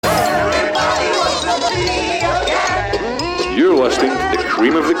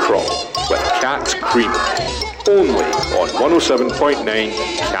cream of the crop with Cat Cream. Only on 107.9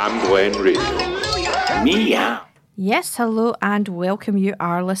 Cam Glen Radio. Meow. Yes, hello and welcome. You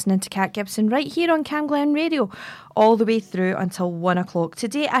are listening to Cat Gibson right here on Cam Glen Radio, all the way through until 1 o'clock.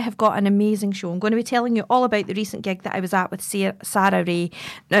 Today I have got an amazing show. I'm going to be telling you all about the recent gig that I was at with Sarah Ray.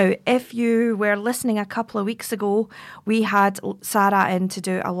 Now, if you were listening a couple of weeks ago, we had Sarah in to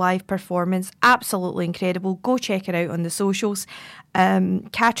do a live performance. Absolutely incredible. Go check it out on the socials.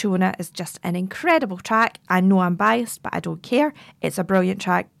 Catriona is just an incredible track. I know I'm biased, but I don't care. It's a brilliant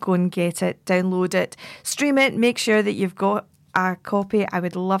track. Go and get it, download it, stream it, make sure that you've got a copy. I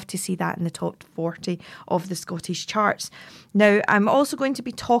would love to see that in the top 40 of the Scottish charts. Now, I'm also going to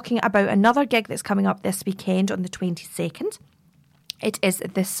be talking about another gig that's coming up this weekend on the 22nd. It is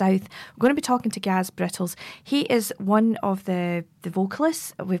the South. We're going to be talking to Gaz Brittles. He is one of the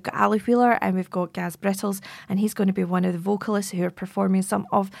vocalists. We've got Ali Wheeler and we've got Gaz Brittles, and he's going to be one of the vocalists who are performing some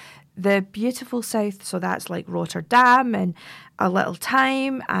of the beautiful South. So that's like Rotterdam and A Little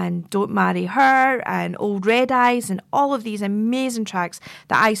Time and Don't Marry Her and Old Red Eyes and all of these amazing tracks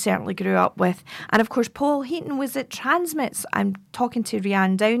that I certainly grew up with. And of course, Paul Heaton was at Transmits. I'm talking to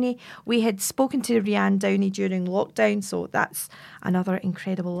Rianne Downey. We had spoken to Rianne Downey during lockdown, so that's another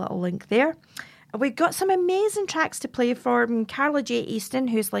incredible little link there. We've got some amazing tracks to play from Carla J. Easton,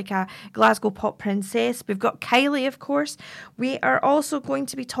 who's like a Glasgow pop princess. We've got Kylie, of course. We are also going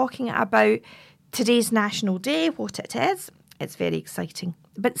to be talking about today's National Day, what it is. It's very exciting.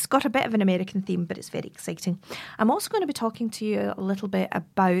 But it's got a bit of an American theme, but it's very exciting. I'm also going to be talking to you a little bit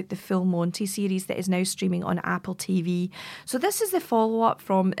about the Full Monty series that is now streaming on Apple TV. So this is the follow-up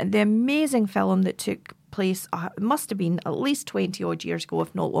from the amazing film that took place, it must have been at least 20 odd years ago,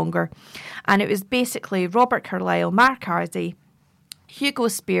 if not longer. And it was basically Robert Carlyle, Mark Hardy, Hugo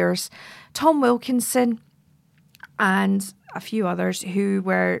Spears, Tom Wilkinson, and a few others who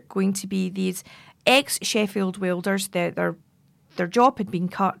were going to be these ex-Sheffield welders. Their job had been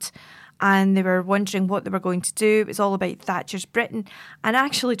cut and they were wondering what they were going to do. It was all about Thatcher's Britain. And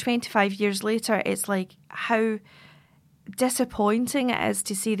actually 25 years later, it's like how disappointing it is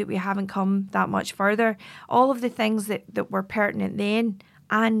to see that we haven't come that much further. All of the things that were pertinent then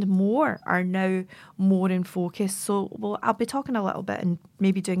and more are now more in focus. So I'll be talking a little bit and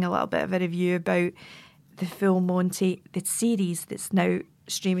maybe doing a little bit of a review about the Full Monty, the series that's now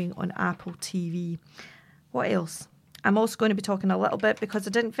streaming on Apple TV. What else? I'm also going to be talking a little bit because I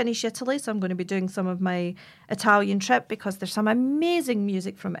didn't finish Italy, so I'm going to be doing some of my Italian trip because there's some amazing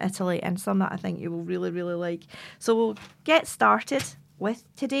music from Italy and some that I think you will really, really like. So we'll get started with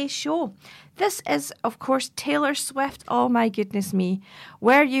today's show. This is, of course, Taylor Swift. Oh my goodness me.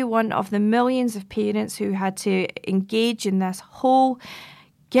 Were you one of the millions of parents who had to engage in this whole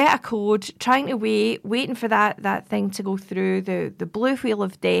get a code, trying to waiting for that thing to go through, the blue wheel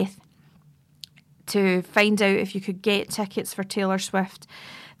of death, to find out if you could get tickets for Taylor Swift?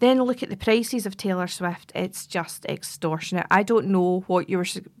 Then look at the prices of Taylor Swift. It's just extortionate. I don't know what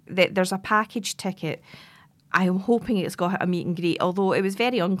there's a package ticket. I'm hoping it's got a meet and greet, although it was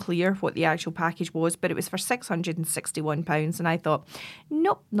very unclear what the actual package was, but it was for £661, and I thought,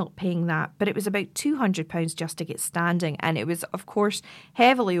 nope, not paying that. But it was about £200 just to get standing, and it was, of course,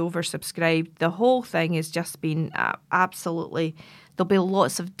 heavily oversubscribed. The whole thing has just been absolutely... There'll be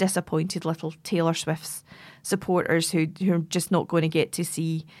lots of disappointed little Taylor Swift's supporters who are just not going to get to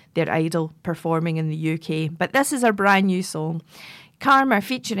see their idol performing in the UK. But this is our brand new song, Karma,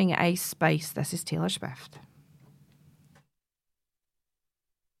 featuring Ice Spice. This is Taylor Swift.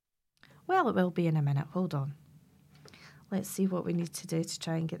 Well, it will be in a minute. Hold on. Let's see what we need to do to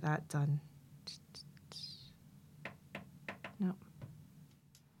try and get that done. No.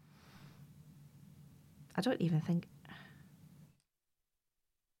 I don't even think...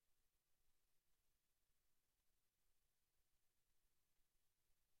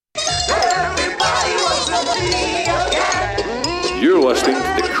 You're listening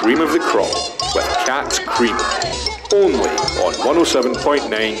to the cream of the crop with Cat Cream. Only on 107.9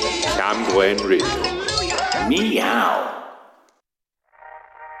 Cam Glen Radio. Meow.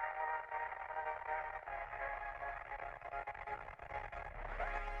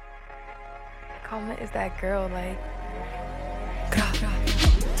 Karma is that girl, like...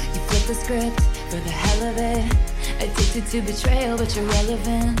 You flip the script for the hell of it. Addicted to betrayal, but you're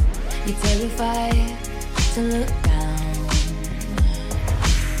relevant. You're terrified to look down.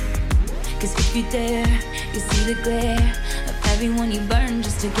 'Cause if you dare, you see the glare of everyone you burn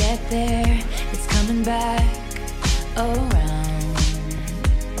just to get there. It's coming back around.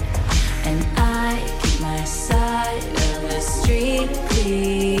 And I keep my side of the street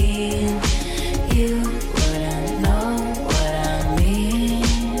clean. You wouldn't know what I mean.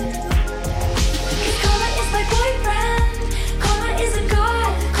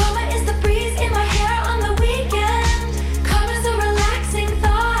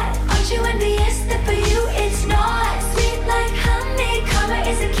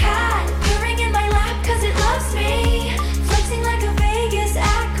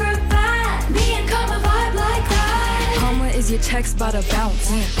 gotta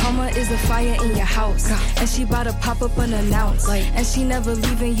bounce. Karma is a fire in your house, and she bout to pop up unannounced. And she never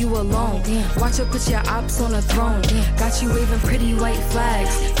leaving you alone. Watch her put your ops on a throne. Got you waving pretty white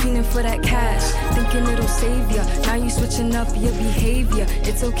flags, feeling for that cash, thinking it'll save ya. Now you switching up your behavior.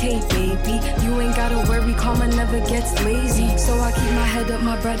 It's okay, baby, you ain't gotta worry. Karma never gets lazy, so I keep my head up,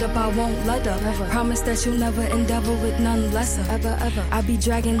 my bread up, I won't let her. Promise that you'll never endeavor with none lesser. Ever. I be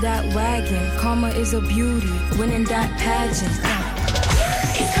dragging that wagon. Karma is a beauty, winning that pageant.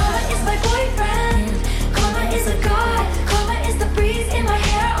 Karma is my boyfriend. Karma is a god. Karma is the breeze in my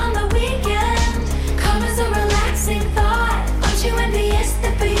hair on the weekend. Karma's a relaxing thought. Aren't you envious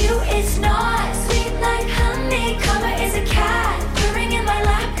that for you it's not? Sweet like honey. Karma is a cat purring in my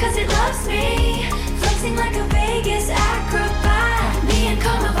lap cause it loves me. Flexing like a Vegas acrobat. Me and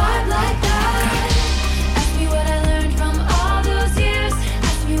Karma vibe like that. Ask me what I learned from all those years.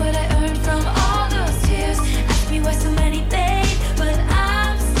 Ask me what I earned from all those tears. Ask me why so many fade, but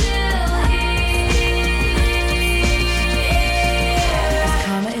I'm still here.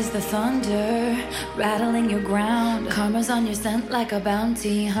 Karma is the thunder rattling your ground. Karma's on your scent like a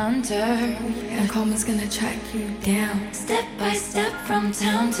bounty hunter, And karma's gonna track you down. step by step from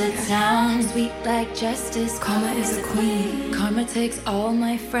town to town. Sweet like justice. Karma is a queen. Karma takes all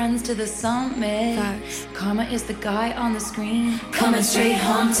my friends to the summit. Facts. Karma is the guy on the screen coming straight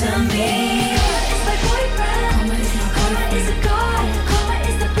home to me. Karma is my boyfriend. Karma is my Karma is a god. Karma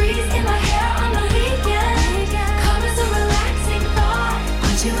is the breeze in my hair on the weekend. Karma's a relaxing thought.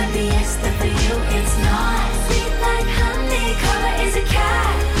 Aren't you envious that for you it's not? Sweet like honey. Karma is a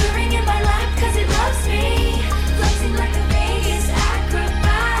cat purring in my lap cause it loves me. Flexing like a Vegas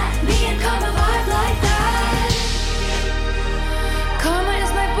acrobat. Me and Karma vibe like that. Karma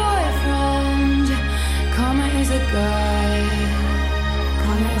is my boyfriend. Karma is a guy.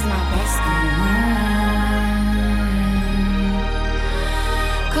 Karma is my bestie.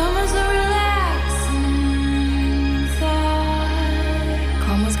 Karma's a relaxing thought.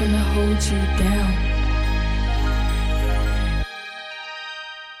 Karma's gonna hold you down.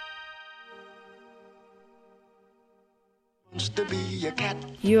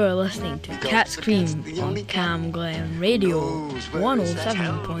 You are listening to Cat Scream on Cam Glen Radio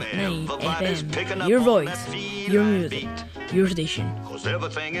 107.9 FM. Your voice, your music, your station. 'Cause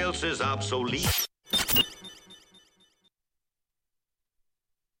everything else is obsolete.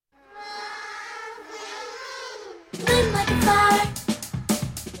 Live like a fire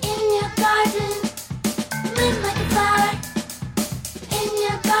in your garden. Live like a fire in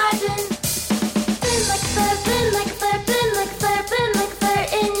your garden. Live like a fire, burn like a fire, burn like a fire, burn like a fire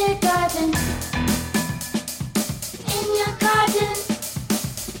in your garden. In your garden.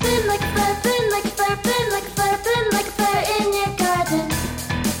 Burn like a fire, burn like a fire, burn like a fire, burn like a fire in your garden.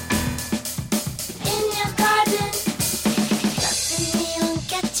 In your garden. Trusting me won't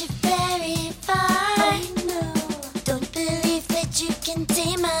get you very far. Don't believe that you can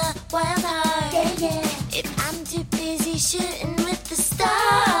tame a wild heart. If I'm too busy shooting with the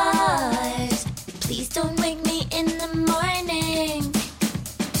stars, please don't wake me in the morning.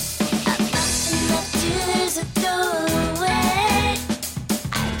 I'm nothing left to lose or throw away.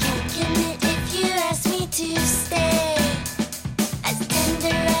 I can't commit if you ask me to stay. As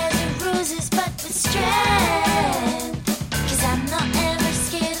tender as a rose is but with strength. 'Cause I'm not ever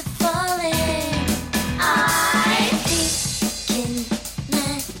scared of falling. I'm taking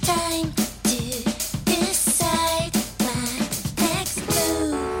my time to decide my next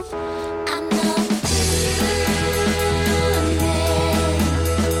move. I'm not doing it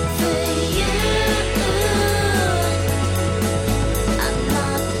for you. I'm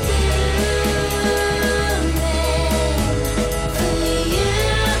not doing it for you.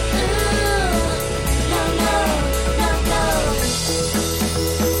 No, no, no, no.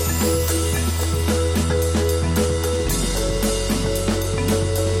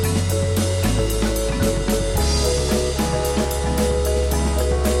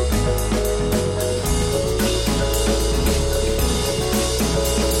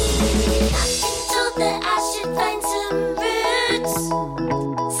 Told that I should find some roots,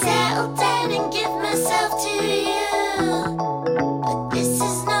 settle down and give myself to you. But this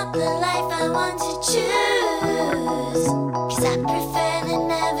is not the life I want to choose. 'Cause I prefer the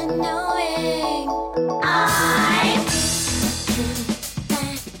never knowing. I'm taking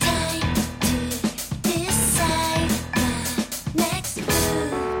my time to decide my next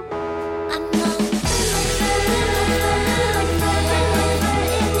move. I'm not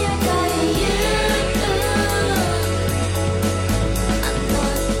in your garden, you. I'm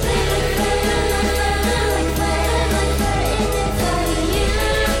not in your garden, you.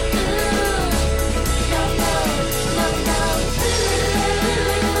 No, no, no, no.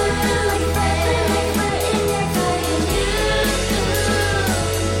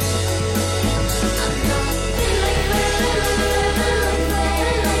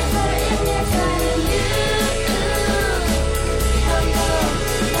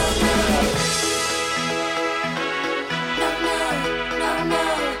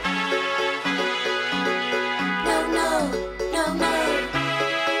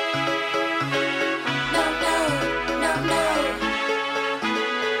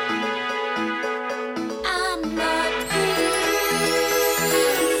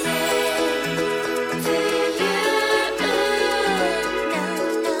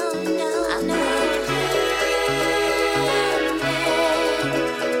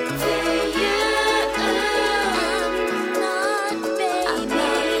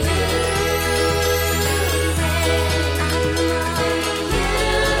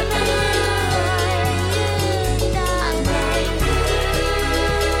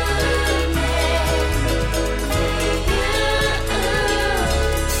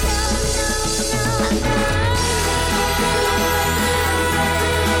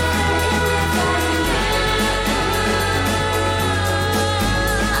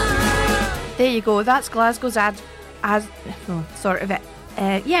 There you go. That's Glasgow's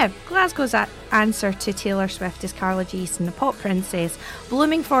Glasgow's answer to Taylor Swift is Carla Jason, the pop princess.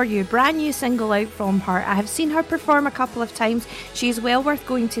 Blooming for You, brand new single out from her. I have seen her perform a couple of times. She's well worth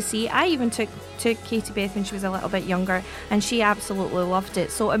going to see. I even took Katie Beth when she was a little bit younger, and she absolutely loved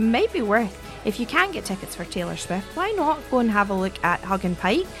it. So it might be worth, if you can get tickets for Taylor Swift, why not go and have a look at Hug and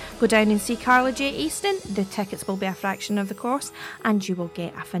Pike? Go down and see Carla J. Easton. The tickets will be a fraction of the cost, and you will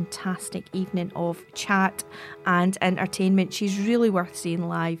get a fantastic evening of chat and entertainment. She's really worth seeing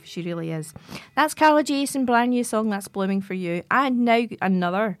live. She really is. That's Carla J. Easton, brand new song, that's Blooming for You. And now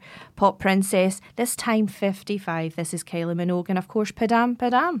another pop princess, this time 55. This is Kylie Minogue, and of course, Padam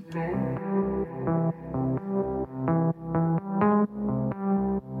Padam.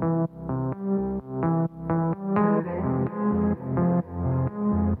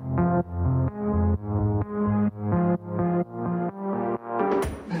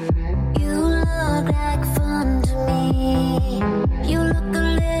 You look like fun to me. You look a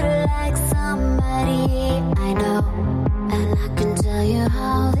little like somebody I know, and I can tell you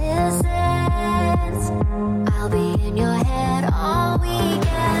how this ends. I'll be in your head all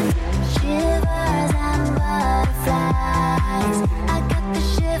weekend. Shivers and butterflies. I get the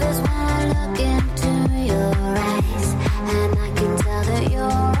shivers when I look into your eyes, and I can tell that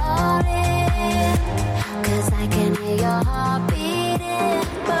you're all in, 'cause I can hear your heart beating.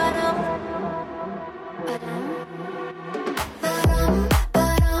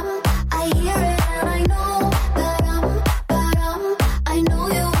 Ba-dum, I hear it and I know. I know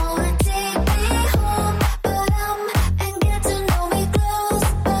you wanna take me home. And get to know me close.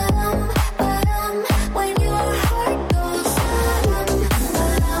 When your heart goes.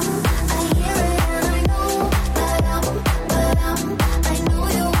 I hear it and I know. I know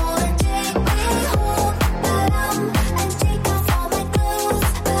you wanna take me home. And take off all my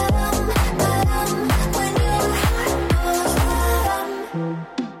clothes. When your heart goes.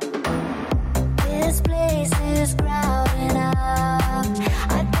 This place is crowded up.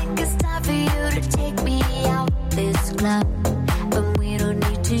 I think it's time for you to take me out this club. But we don't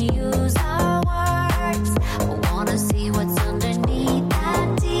need to use our words. I wanna see what's underneath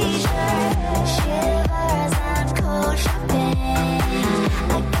that t-shirt. Shivers and cold shopping.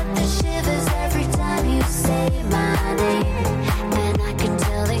 I get the shivers every time you say my name, and I can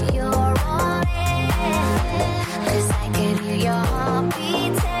tell that you're all in, 'cause I can hear your heart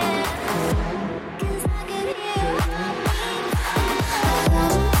beating. 'Cause I can hear your heart beating.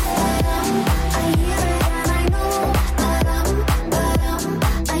 I hear it and I know.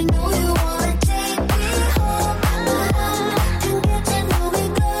 I know you wanna take me home. And get to know me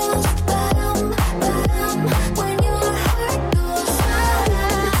close. When your heart goes. I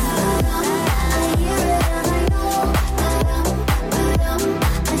hear it and I know.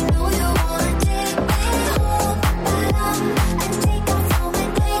 I know you wanna take me home. And take off all my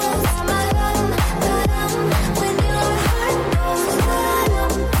clothes. When your heart goes.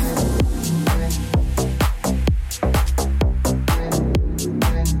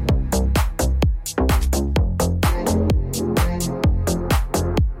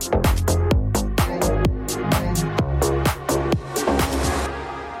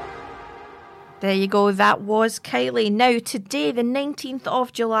 There you go, that was Kylie. Now, today, the 19th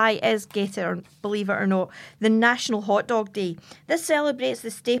of July, is, get it or believe it or not, the National Hot Dog Day. This celebrates the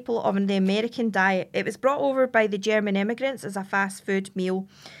staple of the American diet. It was brought over by the German immigrants as a fast food meal.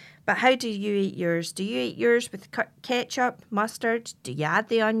 But how do you eat yours? Do you eat yours with ketchup, mustard? Do you add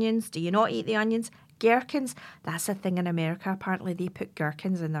the onions? Do you not eat the onions? Gherkins? That's a thing in America. Apparently, they put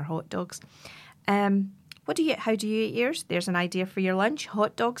gherkins in their hot dogs. How do you eat yours? There's an idea for your lunch.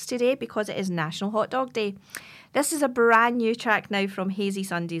 Hot dogs today, because it is National Hot Dog Day. This is a brand new track now from Hazy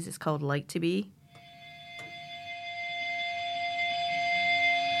Sundays. It's called Like to Be.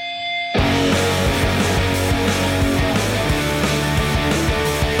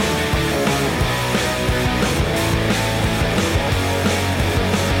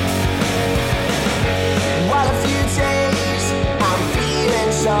 What a few days, I'm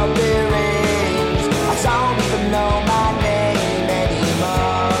feeling so deranged. I don't even know my name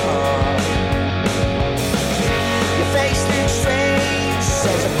anymore. Your face looks strange,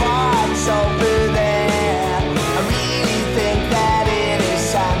 says a part so blue.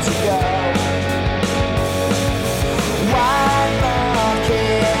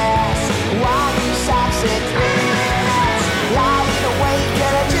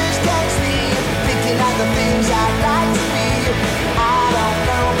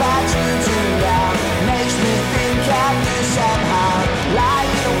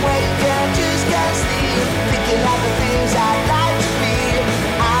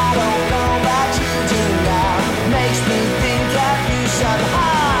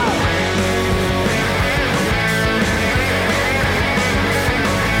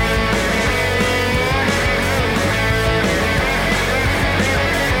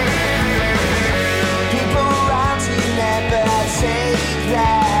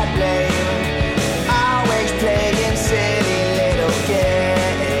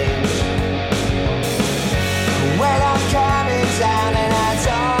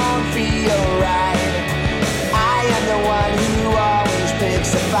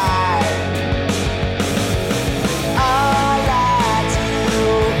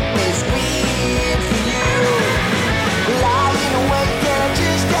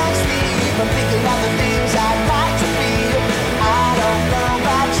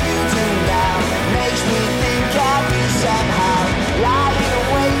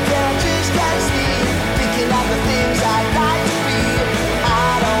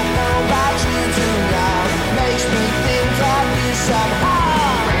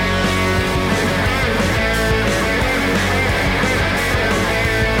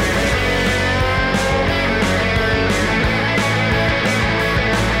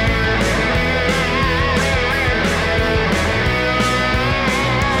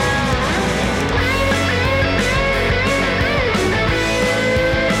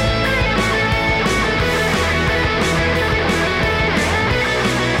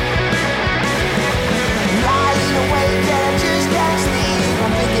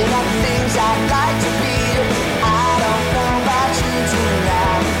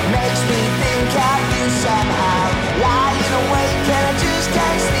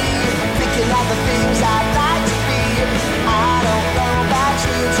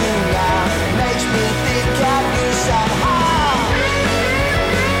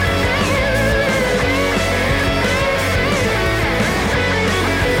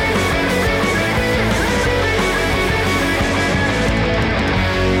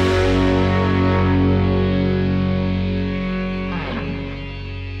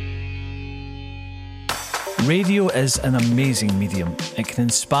 Radio is an amazing medium. It can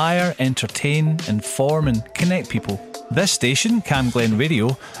inspire, entertain, inform and connect people. This station, Cam Glen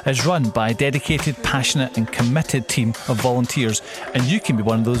Radio, is run by a dedicated, passionate and committed team of volunteers, and you can be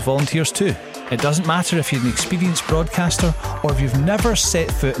one of those volunteers too. It doesn't matter if you're an experienced broadcaster or if you've never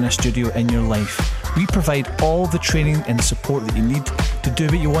set foot in a studio in your life. We provide all the training and support that you need to do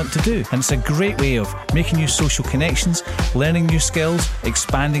what you want to do. And it's a great way of making new social connections, learning new skills,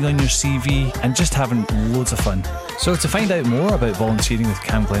 expanding on your CV and just having loads of fun. So to find out more about volunteering with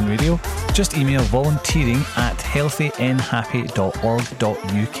Cam Glen Radio, just email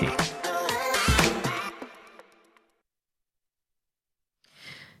volunteering@healthynhappy.org.uk.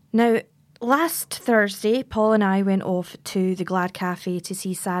 Now, last Thursday, Paul and I went off to the Glad Cafe to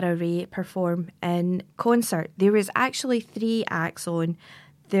see Sarah Ray perform in concert. There was actually 3 acts on.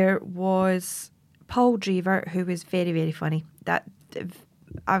 There was Paul Drever, who was very, very funny.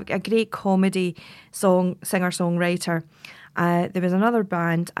 A great comedy singer-songwriter. There was another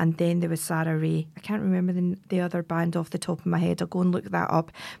band, and then there was Sarah Ray. I can't remember the other band off the top of my head. I'll go and look that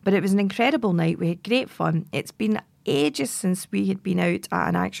up. But it was an incredible night. We had great fun. It's been ages since we had been out at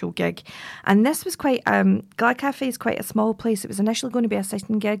an actual gig, and this was quite Glad Cafe is quite a small place. It was initially going to be a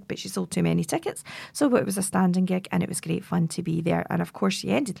sitting gig, but she sold too many tickets, so it was a standing gig, and it was great fun to be there. And of course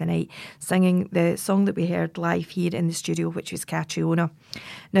she ended the night singing the song that we heard live here in the studio, which was Catriona.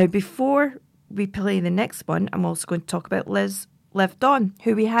 Now, before we play the next one, I'm also going to talk about Liz Lived On,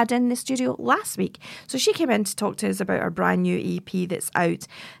 who we had in the studio last week. So she came in to talk to us about our brand new EP that's out.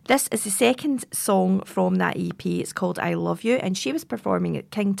 This is the second song from that EP. It's called I Love You, and she was performing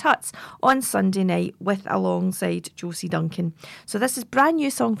at King Tut's on Sunday night alongside Josie Duncan. So this is a brand new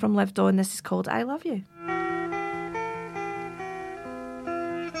song from Lived On. This is called I Love You.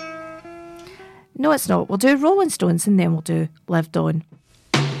 No, it's not. We'll do Rolling Stones and then we'll do Lived On.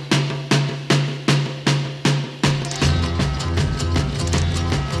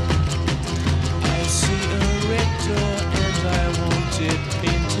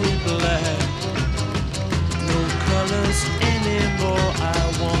 Anymore, I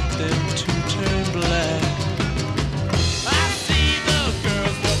want them to turn black. I see the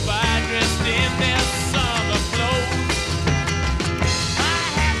girls go by dressed in their summer clothes. I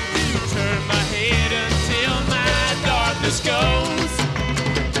have to turn my head until my darkness goes.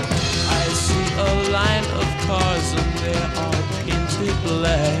 I see a line of cars and they are painted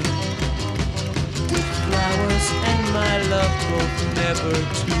black, with flowers and my love both never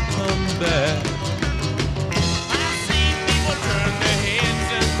to come back. Turn their heads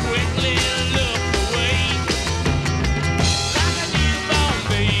and quickly look away. Like a newborn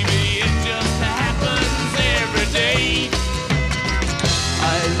baby, it just happens every day.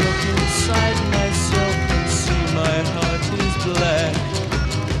 I look inside myself and see my heart is black.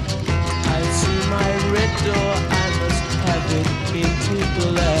 I see my red door, I must have it painted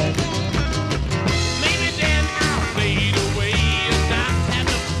black. Maybe then I'll fade away and not have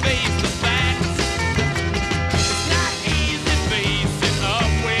to face the facts. It's not easy facing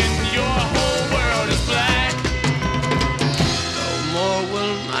up when your whole world is black. No more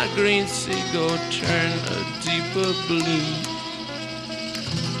will my green seagull turn a deeper blue.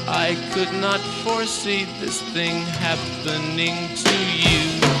 I could not foresee this thing happening to you.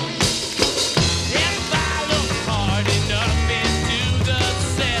 If I look hard enough into the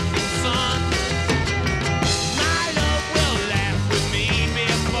setting sun, my love will laugh with me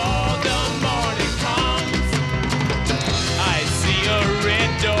before the morning comes. I see a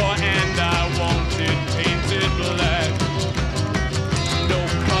red door and I want it painted black. No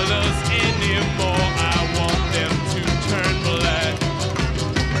colors anymore, I want them to turn black.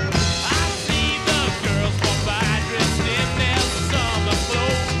 I see the girls walk by dressed in their summer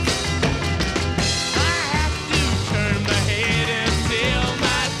clothes.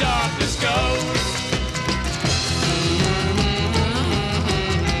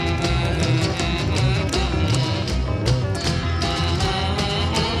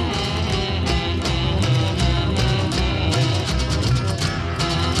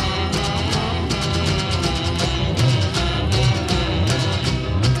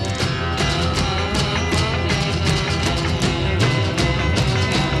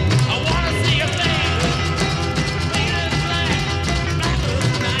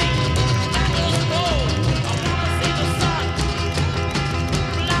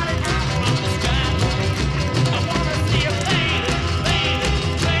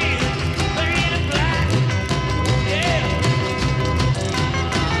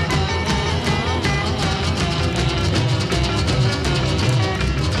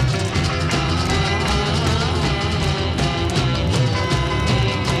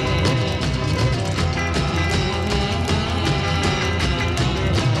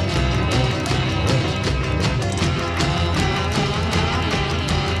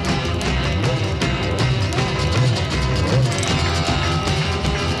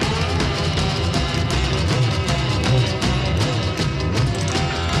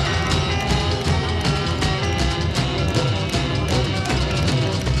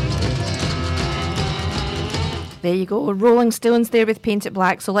 There you go. Rolling Stones there with Paint It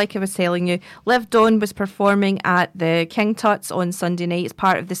Black. So like I was telling you, Liv Dawn was performing at the King Tut's on Sunday night as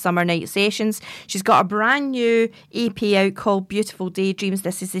part of the Summer Night Sessions. She's got a brand new EP out called Beautiful Daydreams.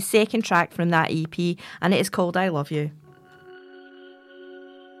 This is the second track from that EP and it is called I Love You.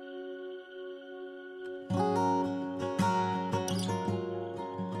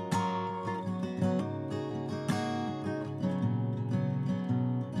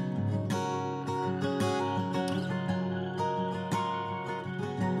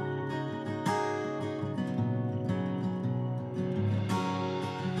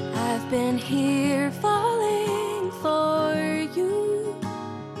 Been here falling for you.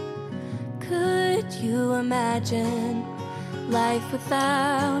 Could you imagine life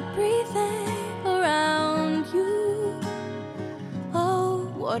without breathing around you? Oh,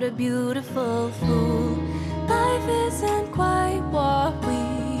 what a beautiful fool. Life isn't quite what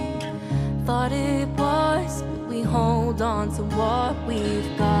we thought it was, but we hold on to what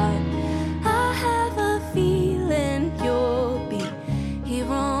we've got. I have a feeling you'll be here a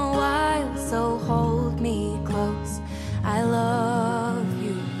while, so hold me close. I love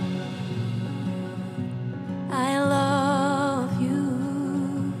you. I love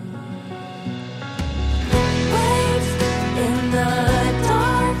you. Wait in the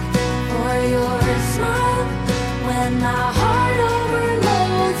dark for your smile. When my heart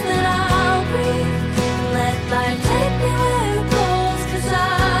overloads, then I'll breathe. Let life take me where it goes, 'cause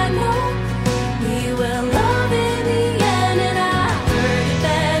I know we will love in the end. And I heard it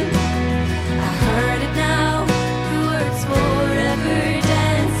then, I heard it now. The words forever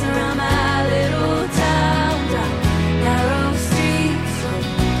dance around my little town, down narrow streets of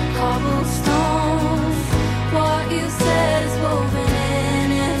cobblestones. What you said is woven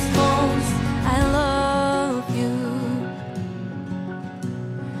in its bones. I love you.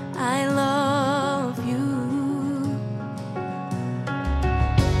 I love you.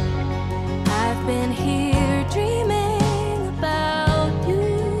 I've been here dreaming about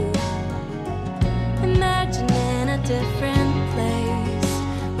you, imagining a different place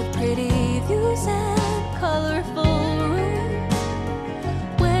with pretty views and colorful rooms.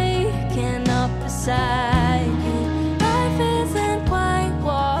 Waking up beside you, life isn't quite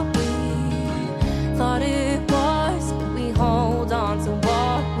what we thought it was, but we hold on to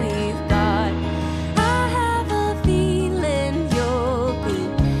what we've got. I have a feeling you'll be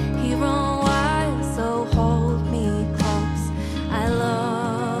here a while, so hold me close. I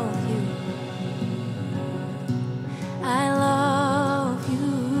love you. I love you.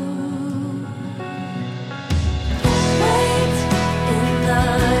 Wait in the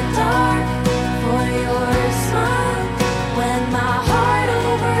dark for your smile. When my heart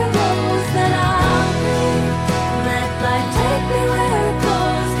overloads, then I'll breathe. Let life take me where it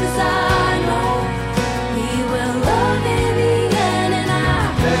goes, 'cause I know we will love in the end. And I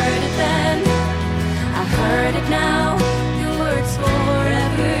heard it then, I heard it now. Your words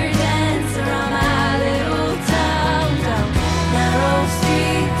forever dance around my little town, down narrow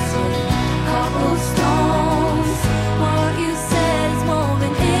streets with cobblestones. What you said is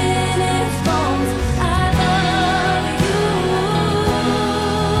woven in its bones. I love you.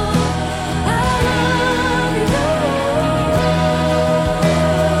 I love you.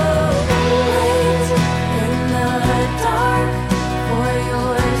 Wait in the dark for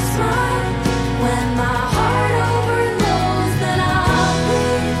your smile. When my heart overloads, then I'll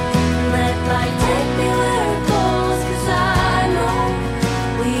breathe. Let life take me where it goes, 'cause I know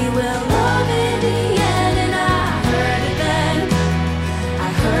we will love in the end. And I heard it then, I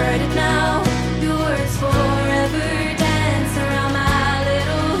heard it now. Your words forever dance around my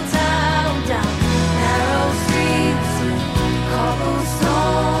little town, down narrow streets with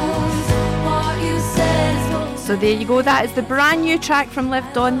cobblestones. What you said is what So there you go. That is the brand new track from Liv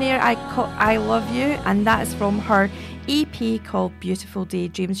Dawn there. I Love You, and that is from her EP called Beautiful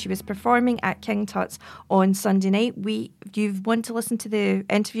Daydreams. She was performing at King Tut's on Sunday night. If you want to listen to the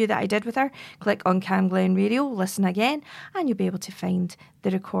interview that I did with her, click on Cam Glen Radio, listen again, and you'll be able to find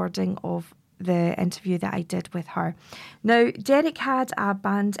the recording of the interview that I did with her. Now, Derek had a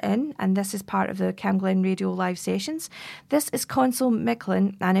band in, and this is part of the Cam Glen Radio live sessions. This is Console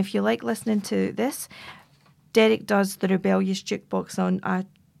Micklin, and if you like listening to this, Derek does the Rebellious Jukebox on a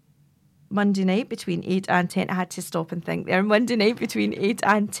Monday night between 8 and 10. I had to stop and think there. Monday night between 8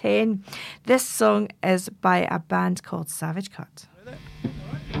 and 10. This song is by a band called Savage Cut.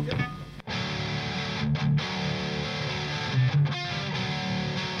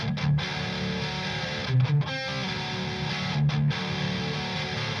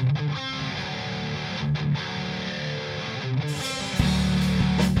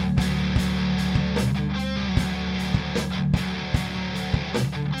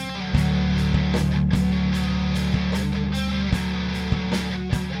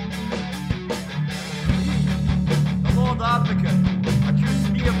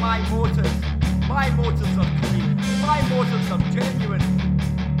 My motives are clean. My motives are genuine.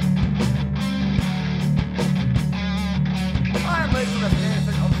 I live for the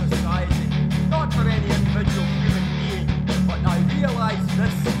benefit of society, not for any individual human being. But I realise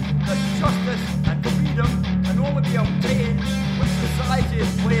this, that justice and freedom can only be obtained when society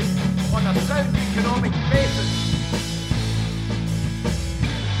is placed on a sound economic basis.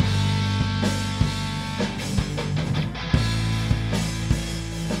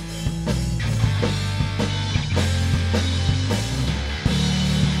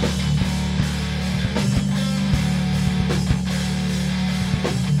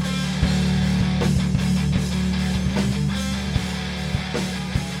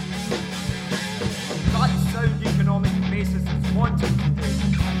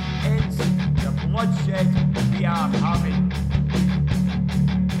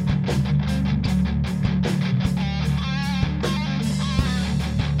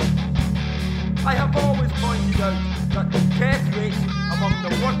 I have always pointed out that the death rate among the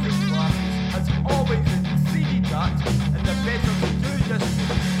working classes has always exceeded that in the better to do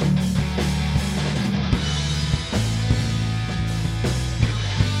district.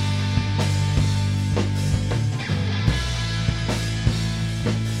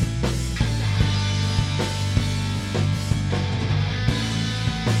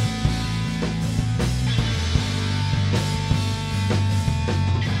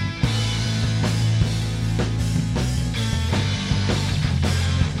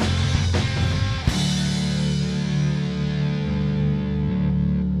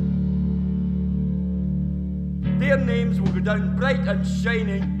 Their names will go down bright and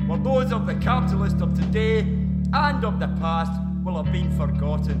shining, while those of the capitalist of today and of the past will have been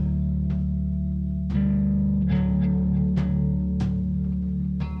forgotten.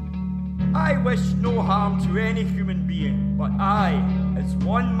 I wish no harm to any human being, but I, as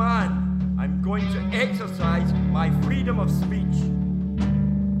one man, am going to exercise my freedom of speech.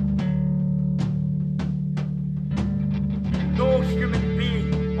 No human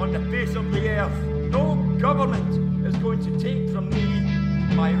being on the face of the earth, no government is going to take from me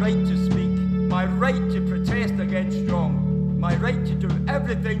my right to speak, my right to protest against wrong, my right to do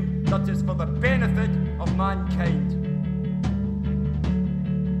everything that is for the benefit of mankind.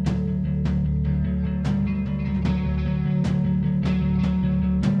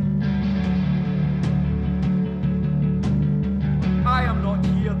 I am not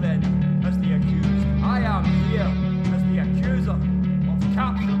here then as the accused. I am here as the accuser of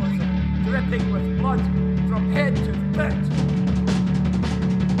capitalism dripping with blood from head to foot.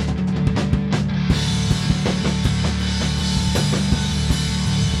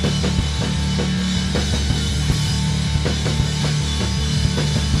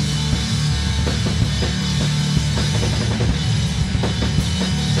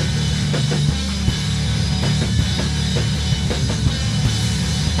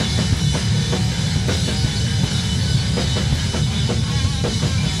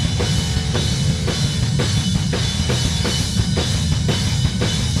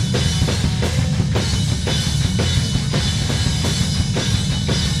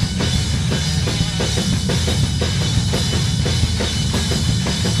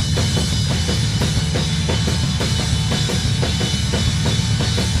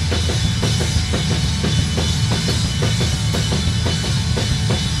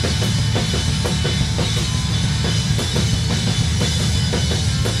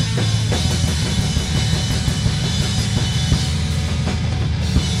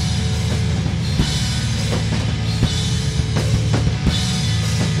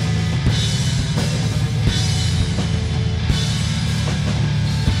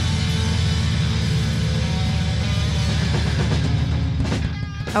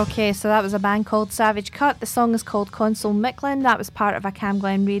 Okay, so that was a band called Savage Cut. The song is called Consul Micklin. That was part of a Cam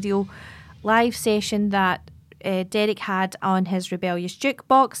Glen Radio live session that Derek had on his Rebellious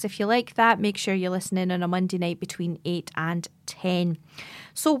Jukebox. If you like that, make sure you're listening on a Monday night between 8 and 10.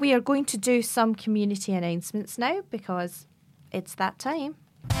 So we are going to do some community announcements now because it's that time.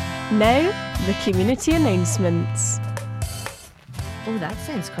 Now, the community announcements. Oh, that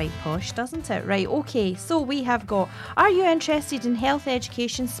sounds quite posh, doesn't it? Right, okay, so we have got, are you interested in health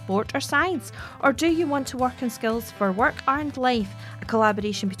education, sport or science? Or do you want to work on skills for work and life? A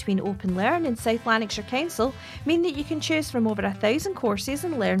collaboration between Open Learn and South Lanarkshire Council mean that you can choose from over 1,000 courses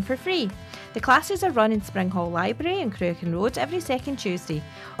and learn for free. The classes are run in Spring Hall Library in Cruachan Road every second Tuesday.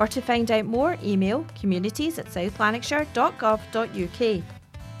 Or to find out more, email communities@southlanarkshire.gov.uk.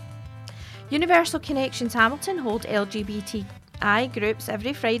 Universal Connections Hamilton hold LGBTI groups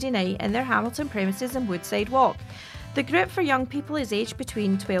every Friday night in their Hamilton premises in Woodside Walk. The group for young people is aged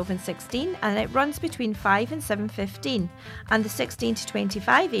between 12 and 16 and it runs between 5 and 7:15, and the 16 to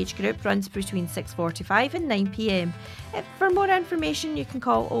 25 age group runs between 6:45 and 9pm. For more information you can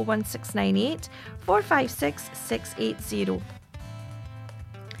call 01698 456 680.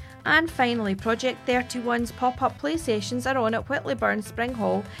 And finally, Project 31's pop-up play sessions are on at Whitley Burn Spring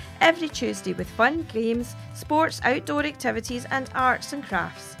Hall every Tuesday with fun, games, sports, outdoor activities and arts and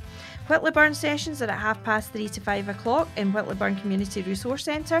crafts. Whitley Burn sessions are at 3:30 to 5 o'clock in Whitley Burn Community Resource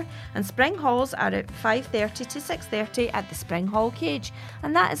Centre, and Spring Halls are at 5:30 to 6:30 at the Spring Hall Cage.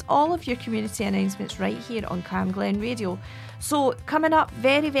 And that is all of your community announcements right here on Cam Glen Radio. So coming up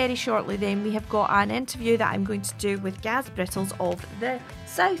very, very shortly then, we have got an interview that I'm going to do with Gaz Brittles of the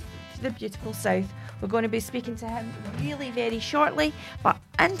South, the beautiful South. We're going to be speaking to him really very shortly, but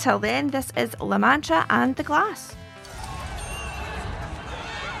until then, this is La Mancha and the Glass.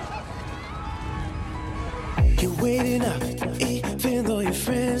 You're waiting up, even though your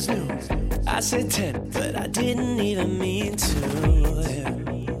friends knew. I said 10, but I didn't even mean to.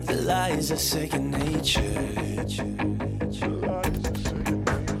 The lie is a second nature.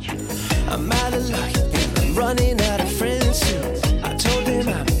 I'm out of luck, I'm running out of friends too. I told them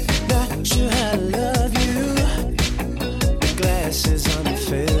I'm not sure how to love you. The glass is on a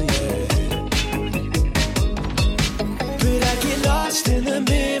failure, but I get lost in the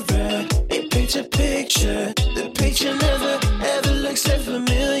mirror. It paints a picture. The picture never ever looks that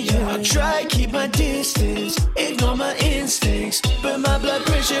familiar. I try to keep my distance, ignore my instincts, but my blood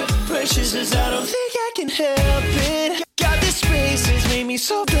pressure says I don't think I can help it. Got this spaces made me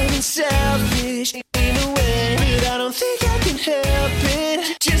so dumb and selfish in a way, but I don't think I can help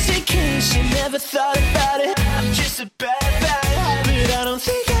it. Just in case you never thought about it, I'm just a bad habit. I don't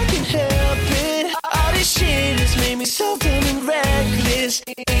think I can help it. All this shit has made me so dumb and reckless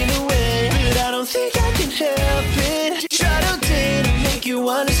in a way, but I don't think I can help it. Try to dare to make you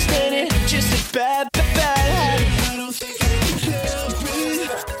understand it. Just a bad habit. I don't think I can help it.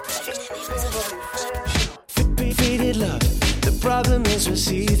 Faded love. The problem is we're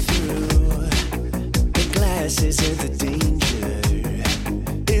see-through. The glass isn't the danger.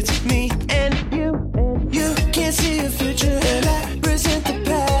 It's me and you. You can't see a future, and I present the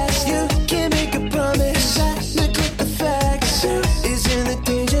past. You can't make a promise. I neglect the facts. Who is in the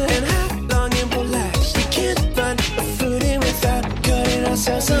danger, and how long it will last? We can't find a footing without cutting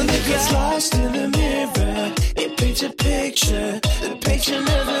ourselves on the glass. Lost in the mirror, it paints a picture. The picture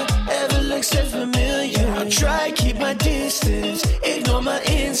never ever looks that familiar. I try to keep my distance, ignore my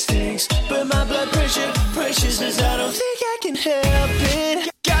instincts, but my blood pressure says I don't think I can help it.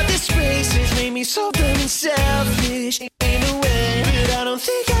 Got this spaces made me so dumb and selfish in a way, but I don't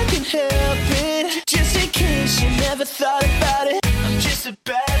think I can help it. Just in case you never thought about it, I'm just a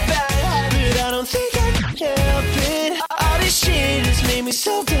bad habit. I don't think I can help it. All this shit has made me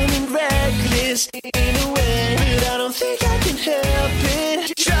so dumb and reckless in a way, but I don't think I can help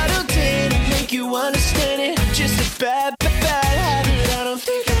it. Try to dare to make you understand it. Just a bad habit. I don't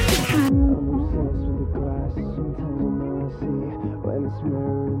think I can help it. When it's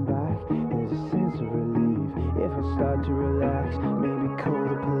mirroring back, there's a sense of relief. If I start to relax, maybe call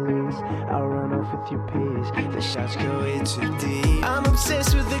the police. I'll run off with your peace. The shots go in too deep. I'm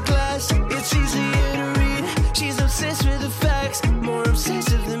obsessed with the glass, it's easier to read. She's obsessed with the facts, more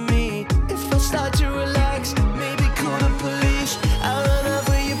obsessive than me. If I start to relax, maybe call the police. I'll run off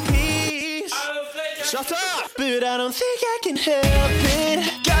with your peace. Shut up! But I don't think I can help it.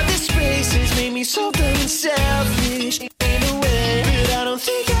 Got this spaces made me so dumb and selfish in a way, but I don't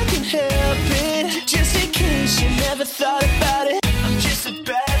think I can help it. Just in case you never thought about it, I'm just a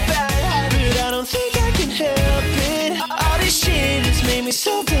bad habit. I don't think I can help it. All this shit has made me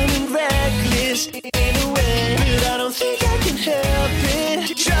so dumb and reckless in a way, but I don't think I can help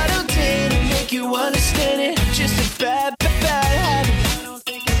it. Try to dare to make you understand it. Just a bad habit. I don't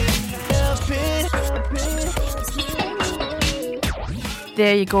think I can help it.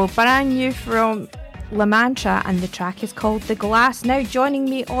 There you go, brand new from La Mancha, and the track is called The Glass. Now joining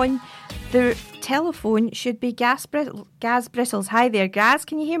me on the telephone should be Gaz Brittles. Hi there, Gaz,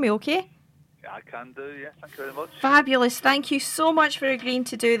 can you hear me okay? I can do, yes, thank you very much. Fabulous, thank you so much for agreeing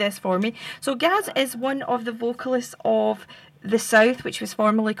to do this for me. So Gaz is one of the vocalists of The South, which was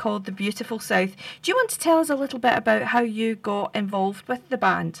formerly called The Beautiful South. Do you want to tell us a little bit about how you got involved with the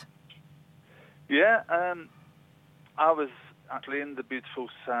band? Yeah, I was actually in The Beautiful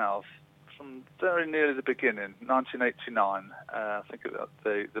South from very nearly the beginning, 1989. I think it was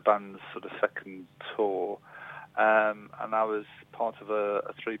the band's sort of second tour. And I was part of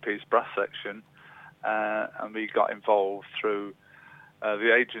a three-piece brass section, and we got involved through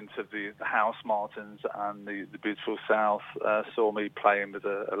the agent of the House Martins and the Beautiful South saw me playing with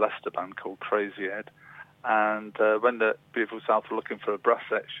a Leicester band called Crazy Head. And when the Beautiful South were looking for a brass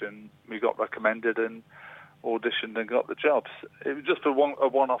section, we got recommended and auditioned and got the jobs. It was just a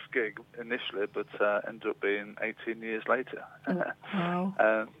one-off gig initially, but ended up being 18 years later.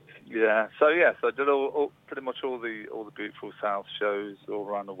 Wow. So I did all pretty much all the Beautiful South shows all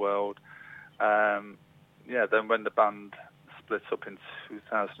around the world. Then when the band split up in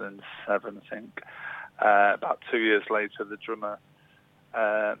 2007, I think, about 2 years later, the drummer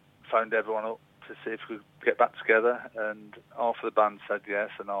phoned everyone up to see if we could get back together, and half of the band said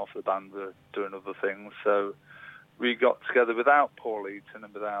yes, and half of the band were doing other things. So we got together without Paul Eaton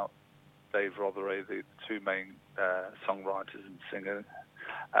and without Dave Rotheray, the two main songwriters and singers.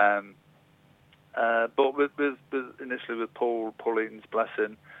 But with initially with Paul Eaton's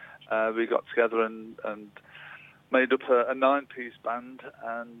blessing, we got together and made up a 9-piece band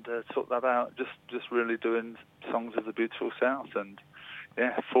and took that out, just really doing songs of the Beautiful South. And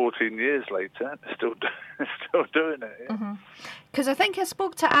 14 years later, still doing it. Because I think I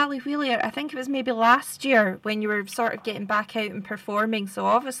spoke to Ali Wheeler, I think it was maybe last year when you were sort of getting back out and performing. So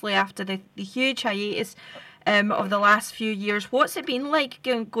obviously after the huge hiatus of the last few years, what's it been like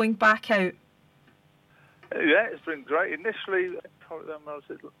going back out? Yeah, it's been great. Initially, probably when was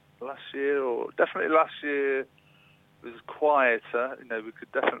it last year, or definitely last year, it was quieter. We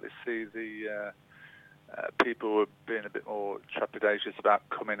could definitely see the people were being a bit more trepidatious about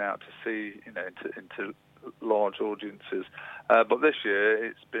coming out to see, into large audiences. But this year,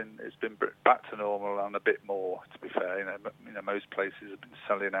 it's been back to normal and a bit more. To be fair, most places have been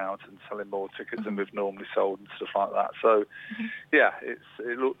selling out and selling more tickets than we've normally sold and stuff like that. So,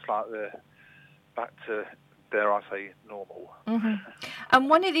 it looks like they're back to, dare I say, normal. And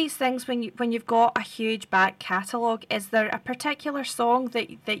one of these things, when you've got a huge back catalogue, is there a particular song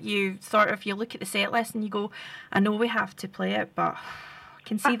that you sort of, you look at the set list and you go, I know we have to play it, but I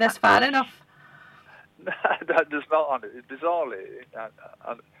can see this far enough? That does not on it. Bizarrely,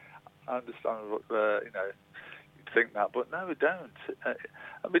 I understand what you'd think that, but no, we don't.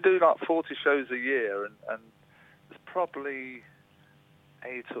 And we do like 40 shows a year, and there's probably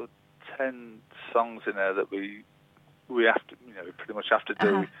 8 or 10 songs in there that we have to, we pretty much have to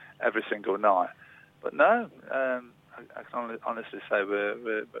do every single night. But no, I can honestly say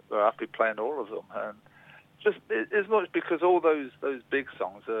we're happy playing all of them, and just as much because all those big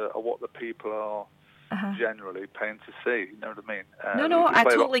songs are what the people are generally paying to see. You know what I mean? No, I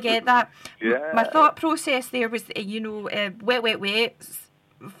totally get that. Yeah. My thought process there was, Wet, Wet, Wet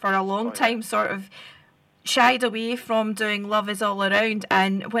for a long time sort of shied away from doing Love Is All Around,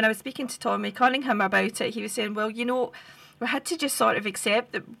 and when I was speaking to Tommy Cunningham about it, he was saying, well, we had to just sort of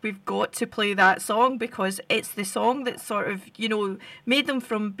accept that we've got to play that song because it's the song that sort of, made them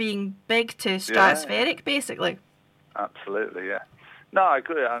from being big to stratospheric, basically. Absolutely, yeah. No, I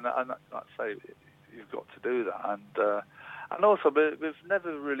agree, and like I say, you've got to do that, and also we've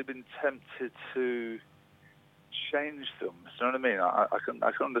never really been tempted to change them. You know what I mean? I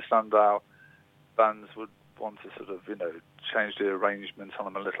can understand how bands would want to sort of, change the arrangement on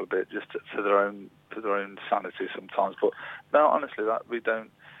them a little bit just for their own sanity sometimes. But no, honestly, that we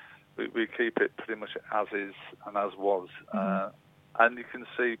don't. We keep it pretty much as is and as was, and you can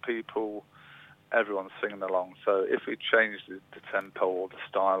see everyone's singing along. So if we change the tempo or the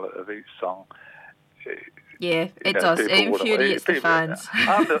style of each song, it does. It infuriates the fans.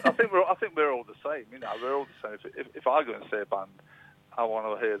 I think we're all the same. We're all the same. If I go and see a band, I want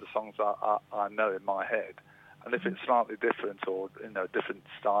to hear the songs I know in my head, and if it's slightly different or different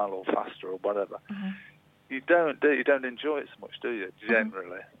style or faster or whatever, you don't enjoy it so much, do you?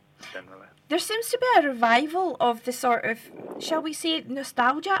 Generally. There seems to be a revival of the sort of, shall we say,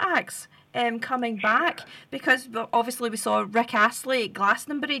 nostalgia acts coming back, because obviously we saw Rick Astley at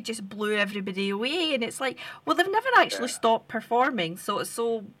Glastonbury just blew everybody away, and it's like, well, they've never actually stopped performing.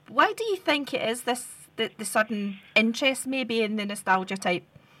 So why do you think it is this? The sudden interest maybe in the nostalgia type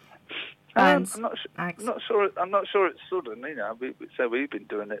bands? I'm not sure it's sudden. We've been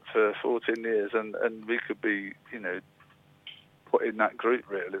doing it for 14 years, and we could be put in that group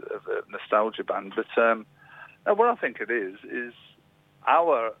really of a nostalgia band. But what I think it is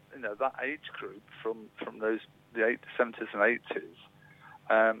our that age group from the 70s and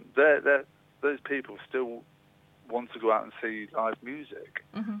 80s. Those people still want to go out and see live music,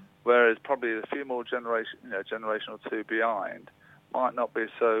 whereas probably a few more generation or two behind might not be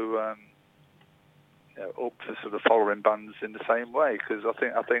so up for sort of following bands in the same way. Because I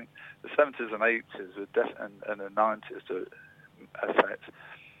think the 70s and 80s and the 90s to effect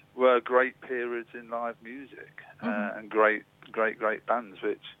were great periods in live music and great bands,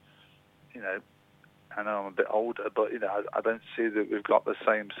 which, you know, I know I'm a bit older, but, you know, I don't see that we've got the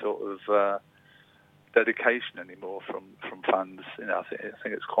same sort of dedication anymore from fans. You know, I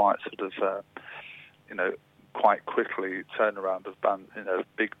think it's quite sort of, you know, quite quickly turnaround of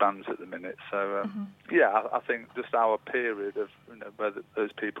big bands at the minute. So, yeah, I think just our period of, you know, where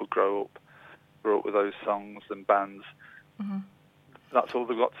those people grew up with those songs and bands, that's all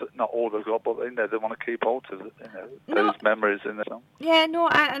they've got. Not all they've got, but, you know, they want to keep hold of, you know, those memories in the song. Yeah, no,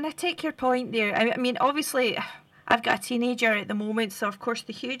 and I take your point there. I mean, obviously, I've got a teenager at the moment, so of course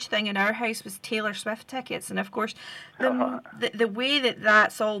the huge thing in our house was Taylor Swift tickets, and of course the way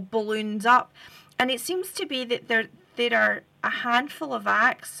that's all ballooned up, and it seems to be that there are a handful of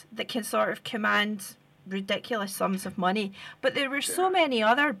acts that can sort of command ridiculous sums of money, but there were so many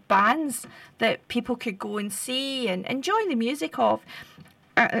other bands that people could go and see and enjoy the music of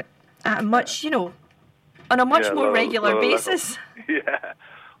at a much, you know, on a much more regular basis. Yeah,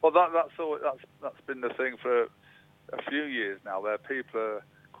 well, that's been the thing for a few years now, where people are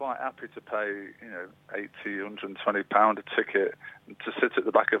quite happy to pay, you know, £80, £120 a ticket to sit at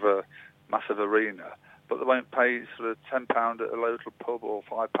the back of a massive arena, but they won't pay sort of £10 at a local pub or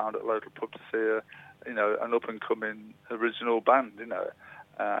 £5 at a local pub to see an up and coming original band, you know.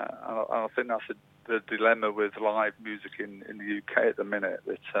 And I think that's the dilemma with live music in the UK at the minute.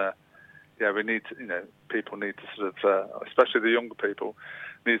 That we need to, you know, people need to sort of, especially the younger people,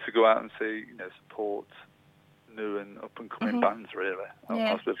 need to go out and see, you know, support new and up and coming bands, really.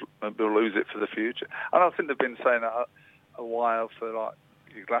 Yeah. We'll lose it for the future. And I think they've been saying that a while for, like,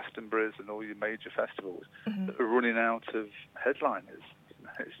 your Glastonbury's and all your major festivals that are running out of headliners.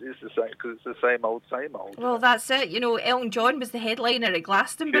 It's the same, because it's the same old. Well, that's it. You know, Elton John was the headliner at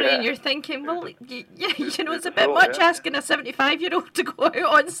Glastonbury, and you're thinking, well, you know, it's a bit much asking a 75-year-old to go out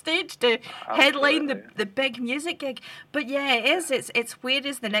on stage to headline the big music gig. But yeah, it is. It's where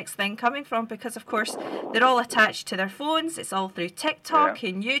is the next thing coming from? Because of course they're all attached to their phones. It's all through TikTok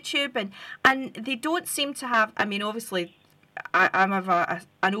and YouTube, and they don't seem to have. I mean, obviously, I'm of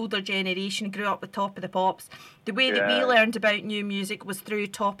an older generation, grew up with Top of the Pops. The way that we learned about new music was through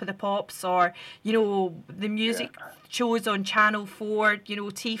Top of the Pops, or, you know, the music shows on Channel 4, you know,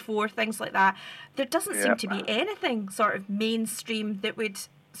 T4, things like that. There doesn't seem to be anything sort of mainstream that would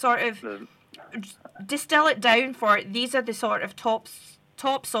sort of distill it down for, these are the sort of top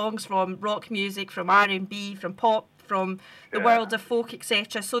songs from rock music, from R&B, from pop, from the world of folk,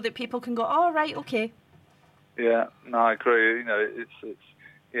 etc., so that people can go, oh, right, okay. Yeah, no, I agree. You know,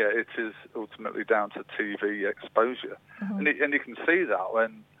 it is ultimately down to TV exposure, and you can see that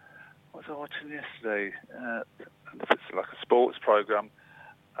when what was I watching yesterday? It's like a sports program,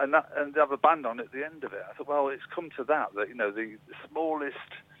 and they have a band on at the end of it. I thought, well, it's come to that you know, the smallest,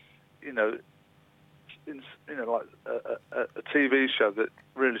 you know, like a TV show that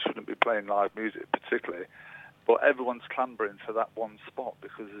really shouldn't be playing live music particularly. But everyone's clambering for that one spot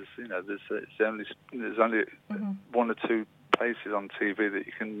because there's only one or two places on TV that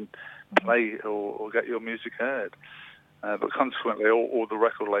you can play or get your music heard. But consequently, all the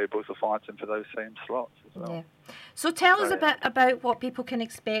record labels are fighting for those same slots as well. Yeah. So tell us a bit about what people can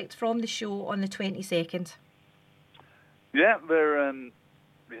expect from the show on the 22nd. Yeah, we're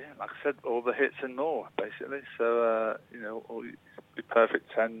like I said, all the hits and more basically. So you know, all Be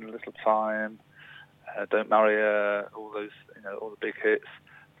Perfect 10, Little Time. Don't Marry Her, all those, you know, all the big hits,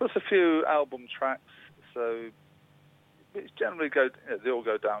 plus a few album tracks. So it generally they all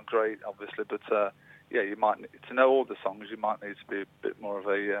go down great, obviously. But you might need to know all the songs. You might need to be a bit more of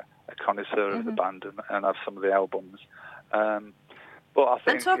a connoisseur of the band and have some of the albums. But I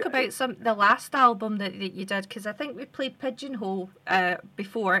think, and talk about the last album that you did, because I think we played Pigeonhole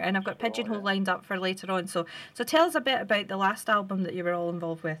before, and I've got Pigeonhole lined up for later on. So tell us a bit about the last album that you were all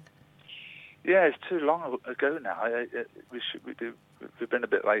involved with. Yeah, it's too long ago now. We've been a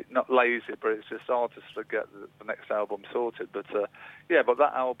bit late, not lazy, but it's just hard to sort of get the next album sorted. But but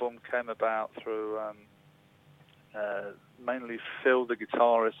that album came about through mainly Phil, the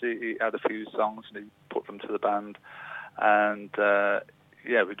guitarist. He had a few songs and he put them to the band, and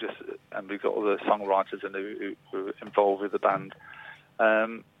we got all the songwriters and who were involved with the band,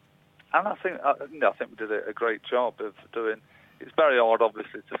 and I think we did a great job of doing. It's very hard,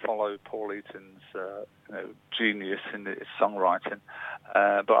 obviously, to follow Paul Eaton's genius in his songwriting,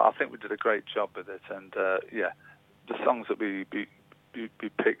 but I think we did a great job with it. And the songs that we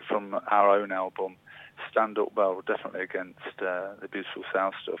picked from our own album stand up well, definitely against the Beautiful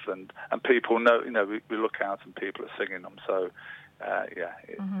South stuff. And people know, you know, we look out and people are singing them. So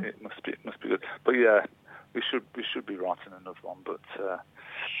it must be good. But yeah, we should be writing another one, but.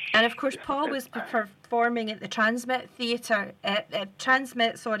 And of course, Paul was performing at the Transmit Theatre,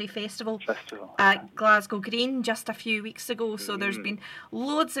 Festival at Glasgow Green just a few weeks ago. So there's been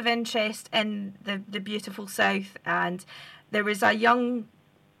loads of interest in the beautiful South, and there was a young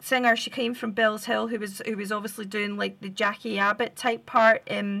singer. She came from Bells Hill, who was obviously doing like the Jackie Abbott type part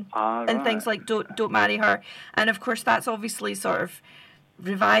in things like Don't Marry Her, and of course that's obviously sort of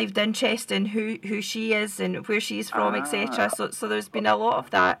revived interest in who she is and where she's from, etc. So there's been a lot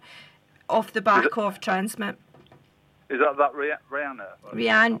of that off the back of Transmit. Is that Rihanna?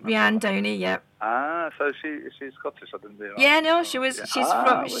 Rianne Downey, yeah. So she's Scottish. I didn't realise. Yeah, no,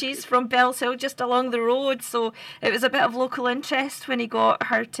 she's from Bells Hill, just along the road. So it was a bit of local interest when he got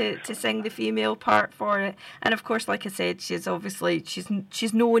her to sing the female part for it. And of course, like I said, she's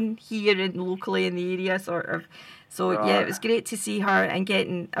known here and locally in the area, sort of. So yeah, it was great to see her and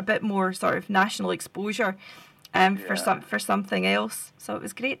getting a bit more sort of national exposure for something else. So it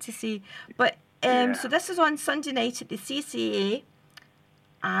was great to see. But so this is on Sunday night at the CCA,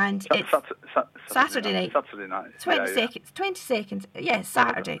 and it's Saturday night. 22nd. Yeah,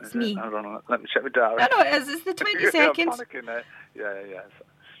 Saturday. It's me. Hold on, let me check my diary. I know it is. It's the 22nd. I'm panicking there. Yeah.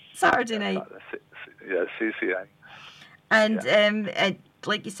 Saturday night. Yeah, CCA. And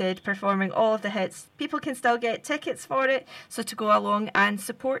like you said, performing all of the hits. People can still get tickets for it, so to go along and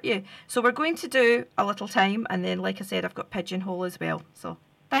support you. So we're going to do a little time, and then, like I said, I've got Pigeonhole as well. So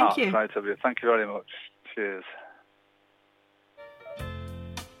thank you. Right, thank you very much. Cheers.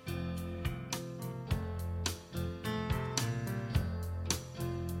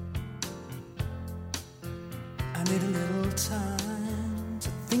 I need a little time to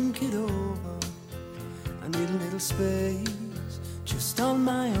think it over. I need a little space just on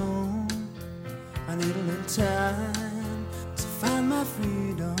my own. I need a little time to find my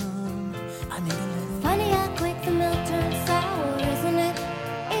freedom. I need a little. Funny how quick the milk turns sour, isn't it?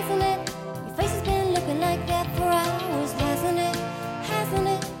 Isn't it? Your face has been looking like that for hours, hasn't it? Hasn't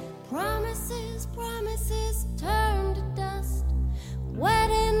it? Promises, promises turn to dust.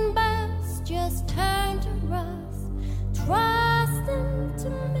 Wedding bells just turn to rust. Trust into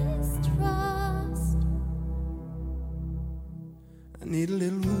mistrust. I need a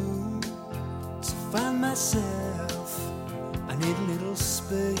little room to find myself. I need a little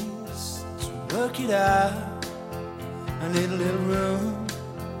space to work it out. I need a little room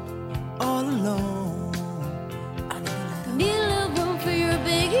all alone. I need a little room for your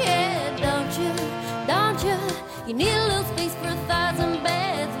big head, don't you? Don't you? You need a little space for 1,000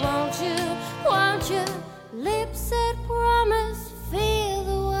 beds, won't you? Won't you? Lips that promise feel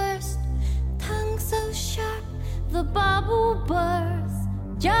the worst. Tongue so sharp the bubble bursts.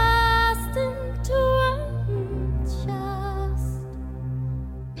 Just into unjust.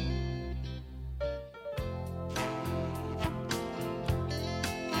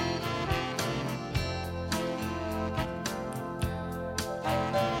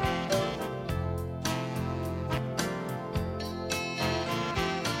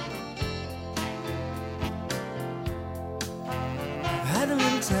 I've had a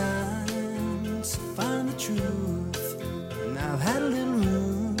little time to find the truth, and I've had a little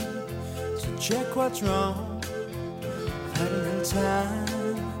room to check what's wrong. I've had a little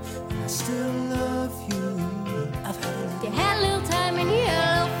time, and I still love you. I've had a little. You had a little time and you had a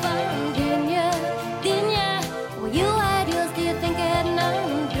little fun, didn't ya? Didn't ya? Well, you had yours, do you think I had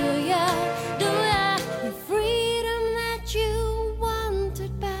none? Do ya? Do ya? The freedom that you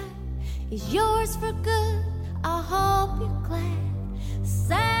wanted back is yours for good. I hope you're glad.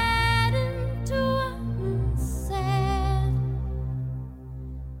 Sad into unsaid.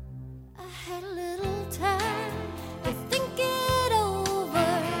 I had a little time to think it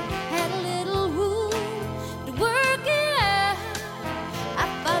over. Had a little room to work it out. I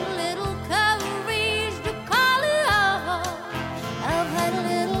found a little courage to call it off. I've had a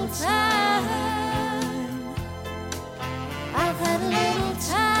little time. I've had a little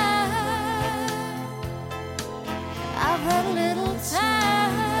time. I've had a little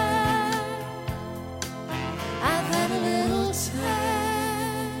time. I've had a little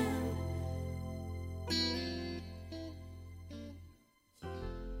time.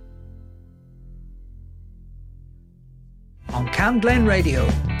 On Cam Glen Radio.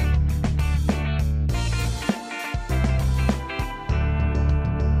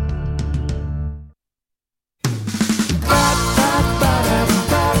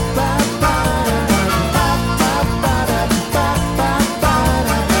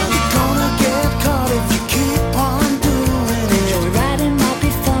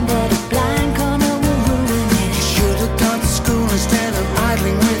 Should've gone to school instead of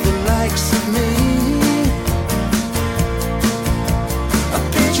idling with the likes of me.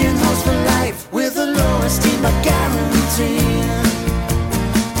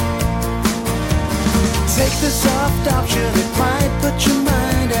 Take the soft option, it might put your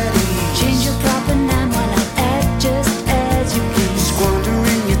mind at ease. Change your proper name, why not act just as you please?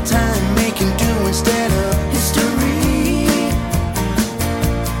 Squandering your time making do instead of history.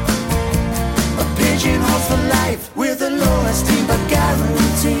 A pigeonhole for life with a low esteem but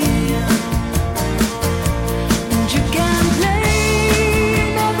guarantee. And you can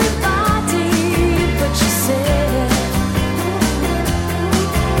blame everybody but yourself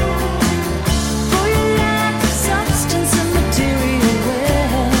for your lack of substance and material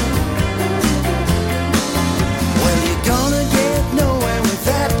wealth. Well, you're gonna get nowhere with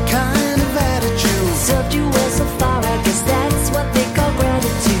that kind of attitude. Served you well so far, I guess that's what they call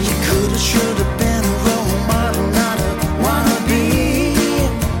gratitude. You coulda, shoulda been a role model, not a wannabe.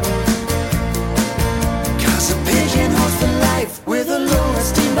 'Cause a pigeonhole's for life with a low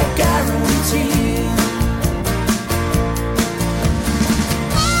esteem but guarantee.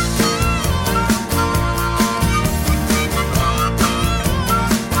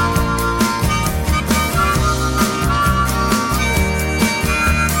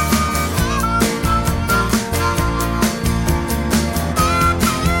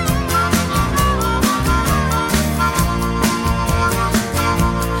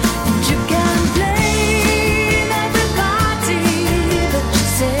 And you can blame everybody but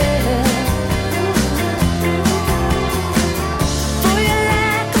yourself for your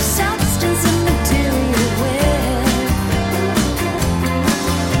lack of substance and material wealth.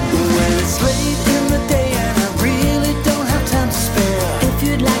 Well, it's late in the day and I really don't have time to spare. If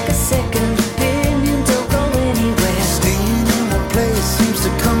you'd like a second opinion, don't go anywhere. Staying in one place seems to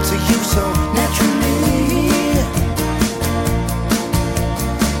come to you so naturally.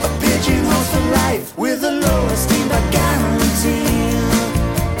 A pigeonhole for life with a low esteem but guarantee.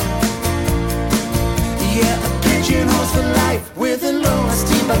 Yeah, a pigeonhole for life with a low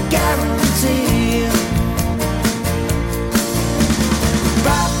esteem but guarantee.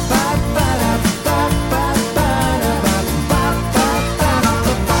 Ba ba ba da ba ba ba da ba ba ba ba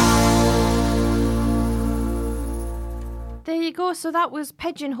ba ba. There you go. So that was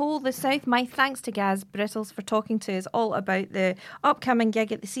Pigeonhole the South. My thanks to Gaz Brittles for talking to us all about the upcoming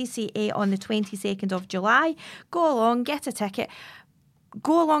gig at the CCA on the 22nd of July. Go along, get a ticket.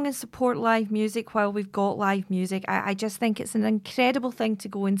 Go along and support live music while we've got live music. I just think it's an incredible thing to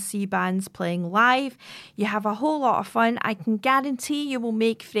go and see bands playing live. You have a whole lot of fun. I can guarantee you will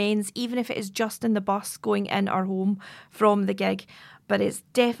make friends, even if it is just in the bus going in or home from the gig. But it's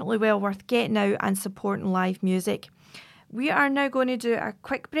definitely well worth getting out and supporting live music. We are now going to do a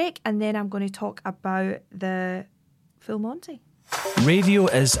quick break and then I'm going to talk about the Full Monty. Radio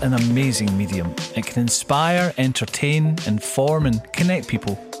is an amazing medium. It can inspire, entertain, inform and connect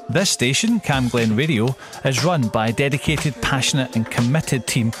people. This station, Cam Glen Radio, is run by a dedicated, passionate and committed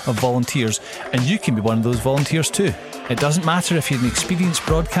team of volunteers, and you can be one of those volunteers too. It doesn't matter if you're an experienced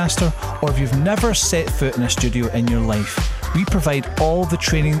broadcaster or if you've never set foot in a studio in your life. We provide all the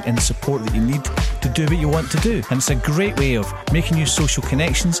training and support that you need to do what you want to do. And it's a great way of making new social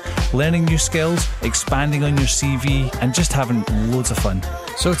connections, learning new skills, expanding on your CV and just having loads of fun.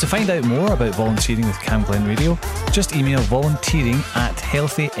 So to find out more about volunteering with Cam Glen Radio, just email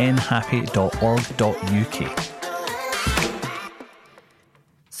volunteering@healthyanhappy.org.uk.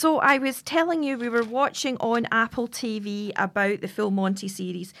 So I was telling you we were watching on Apple TV about the Full Monty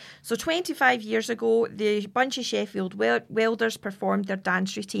series. So 25 years ago, the bunch of Sheffield welders performed their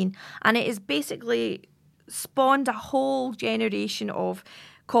dance routine, and it has basically spawned a whole generation of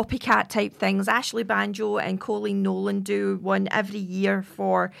copycat type things. Ashley Banjo and Colleen Nolan do one every year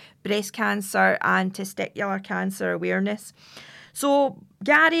for breast cancer and testicular cancer awareness. So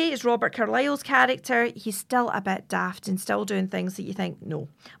Gary is Robert Carlyle's character. He's still a bit daft and still doing things that you think, no.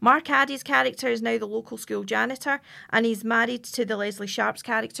 Mark Addy's character is now the local school janitor, and he's married to the Leslie Sharp's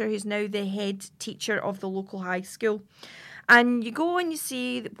character, who's now the head teacher of the local high school. And you go and you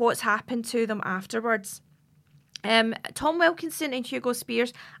see what's happened to them afterwards. Tom Wilkinson and Hugo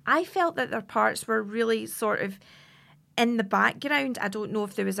Spears, I felt that their parts were really sort of in the background. I don't know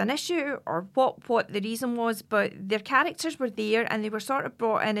if there was an issue or what the reason was, but their characters were there and they were sort of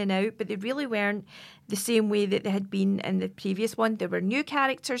brought in and out, but they really weren't the same way that they had been in the previous one. There were new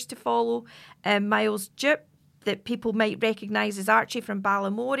characters to follow. Miles Jupp, that people might recognise as Archie from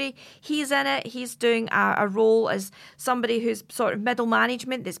Balamory, he's in it. He's doing a role as somebody who's sort of middle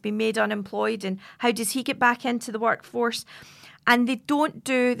management that's been made unemployed, and how does he get back into the workforce? And they don't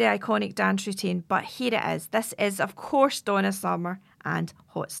do the iconic dance routine, but here it is. This is, of course, Donna Summer and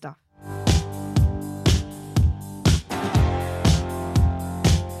Hot Stuff.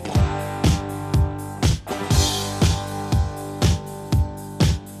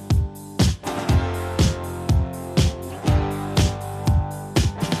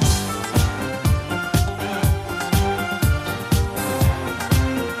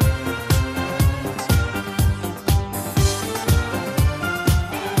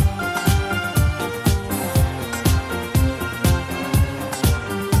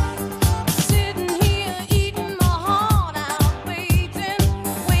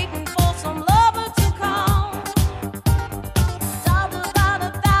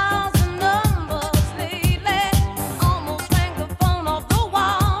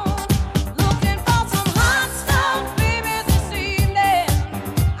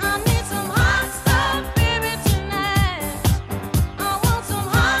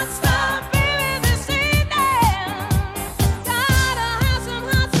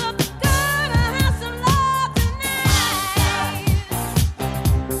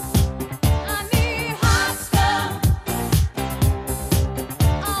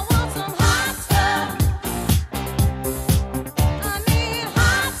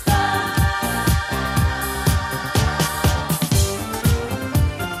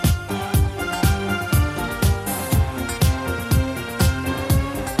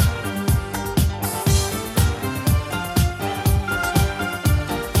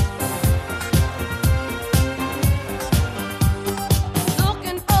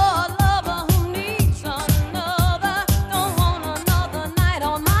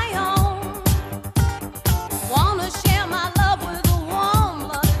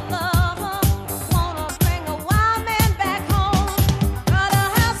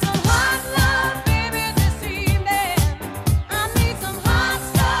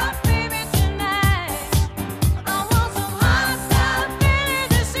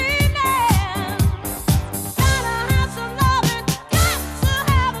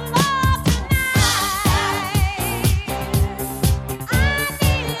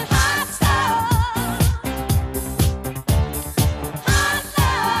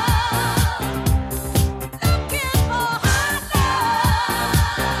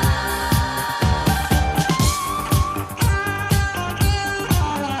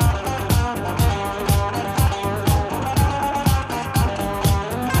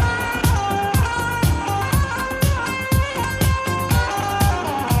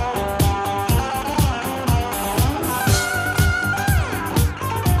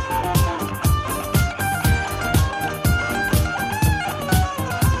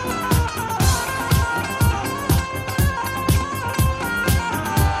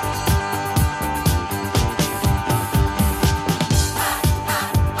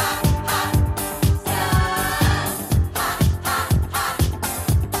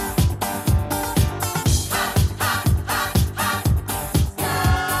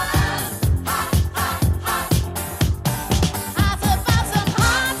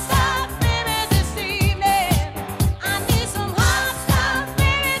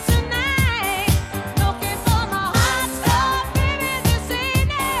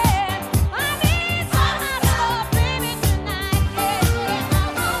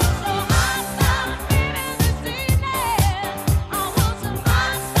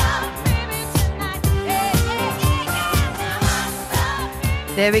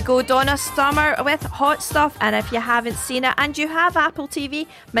 There we go, Donna Summer with Hot Stuff. And if you haven't seen it and you have Apple TV,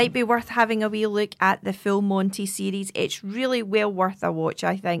 might be worth having a wee look at the full Monty series. It's really well worth a watch,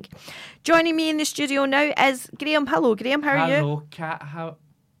 I think. Joining me in the studio now is Graham. Hello, Graham. How are you? Hello, Kat.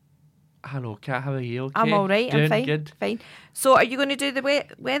 Hello, Kat. How are you? Okay? I'm all right. I'm fine. Good. Fine. So, are you going to do the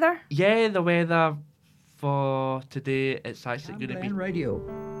weather? Yeah, the weather for today, it's actually going to be... Radio.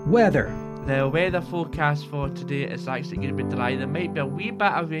 Weather. The weather forecast for today is actually going to be dry. There might be a wee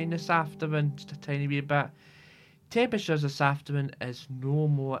bit of rain this afternoon, just a tiny wee bit. Temperatures this afternoon is no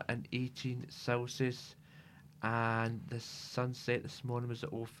more than 18 Celsius. And the sunset this morning was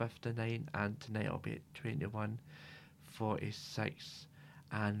at 0:59, and tonight it'll be at 21:46.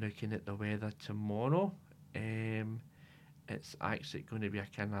 And looking at the weather tomorrow, it's actually going to be a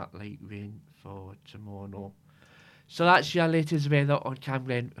kind of light rain for tomorrow. So that's your latest weather on Cam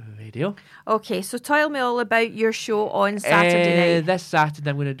Glen Radio. Okay, so tell me all about your show on Saturday night. This Saturday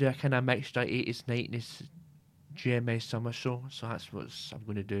I'm going to do a kind of mixture 80s, 90s GMA summer show. So that's what I'm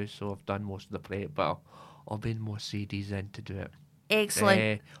going to do. So I've done most of the play, but I'll bring more CDs in to do it.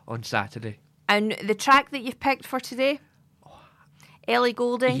 Excellent. On Saturday. And the track that you've picked for today? Ellie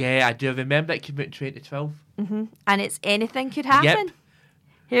Goulding. Yeah, I do remember it came out in 2012. Mm-hmm. And it's Anything Could Happen. Yep.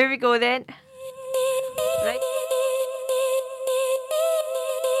 Here we go then. Right.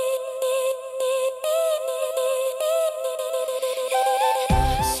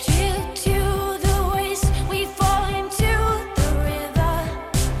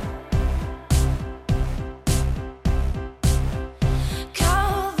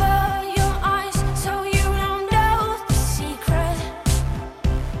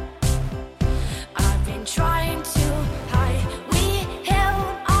 Trying to hide, we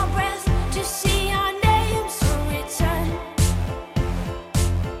held our breath to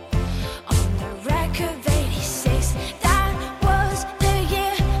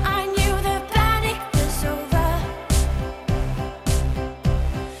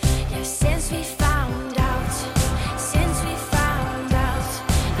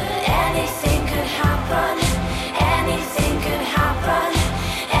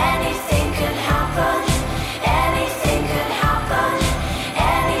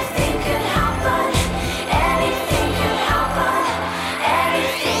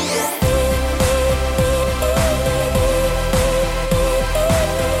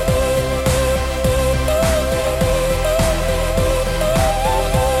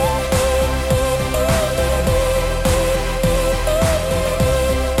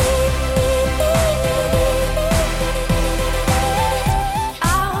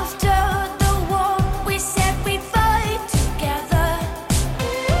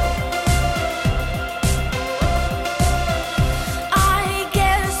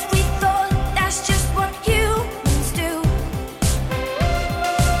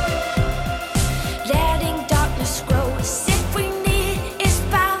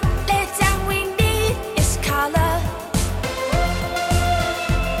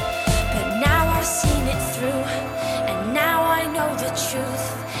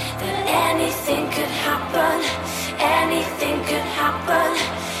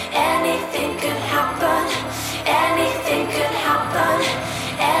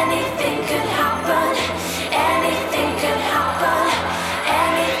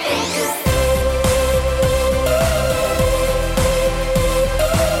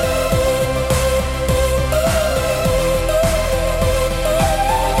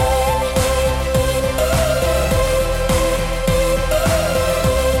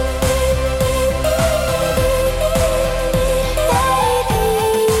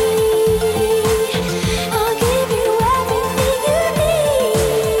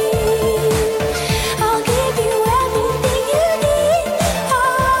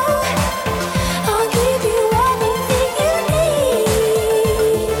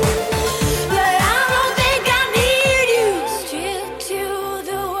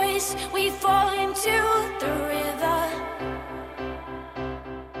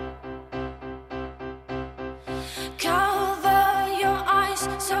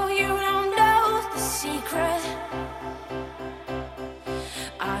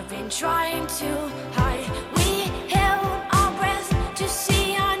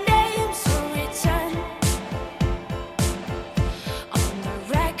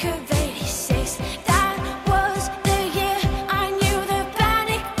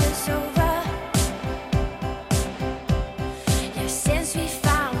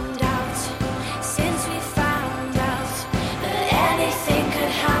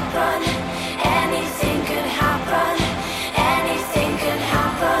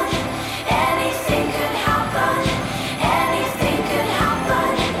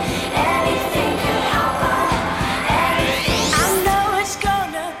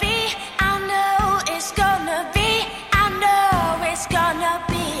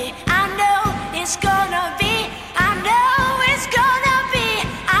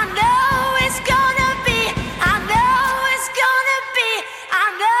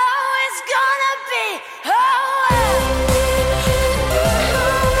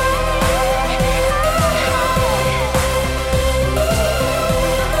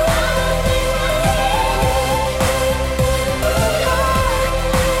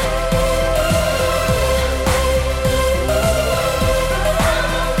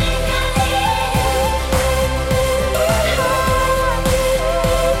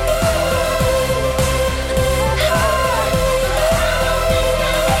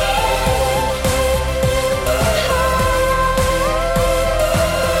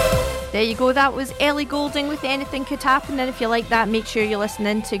go. That was Ellie Goulding with Anything Could Happen. And if you like that, make sure you're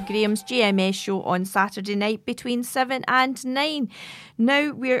listening to Graham's GMS show on Saturday night between 7 and 9.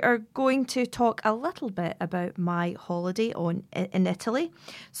 Now we are going to talk a little bit about my holiday in Italy.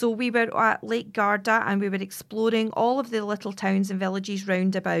 So we were at Lake Garda and we were exploring all of the little towns and villages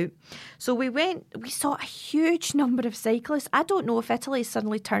round about. So we saw a huge number of cyclists. I don't know if Italy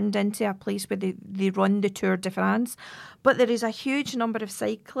suddenly turned into a place where they run the Tour de France, but there is a huge number of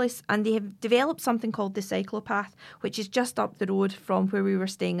cyclists and they have developed something called the cyclopath, which is just up the road from where we were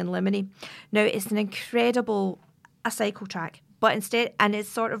staying in Limini. Now it's an incredible cycle track, but instead, and it's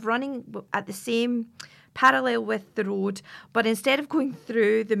sort of running at the same parallel with the road, but instead of going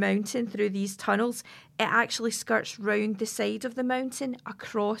through the mountain, through these tunnels, it actually skirts round the side of the mountain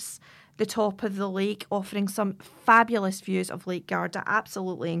across the top of the lake, offering some fabulous views of Lake Garda.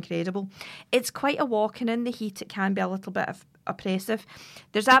 Absolutely incredible. It's quite a walk, and in the heat it can be a little bit oppressive.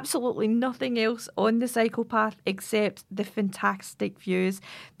 There's absolutely nothing else on the cycle path except the fantastic views.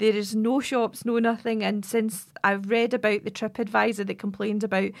 There is no shops, no nothing, and since I've read about the TripAdvisor that complained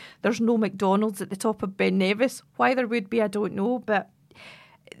about there's no McDonald's at the top of Ben Nevis, why there would be I don't know, but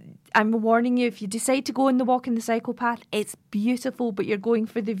I'm warning you, if you decide to go on the walk in the cycle path, it's beautiful, but you're going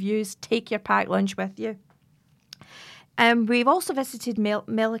for the views. Take your packed lunch with you. We've also visited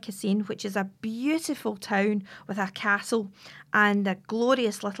Melicasine, which is a beautiful town with a castle and a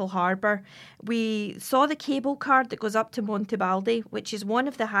glorious little harbour. We saw the cable car that goes up to Monte Baldi, which is one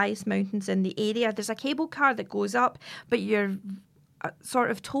of the highest mountains in the area. There's a cable car that goes up, but you're sort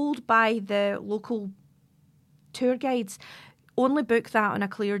of told by the local tour guides, only book that on a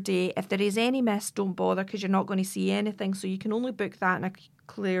clear day. If there is any mist, don't bother because you're not going to see anything. So you can only book that on a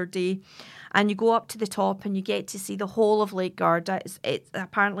clear day. And you go up to the top and you get to see the whole of Lake Garda. It's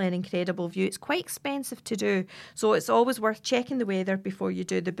apparently an incredible view. It's quite expensive to do, so it's always worth checking the weather before you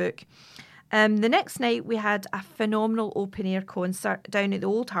do the book. The next night we had a phenomenal open-air concert down at the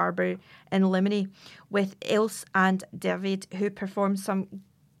Old Harbour in Limini with Else and David, who performed some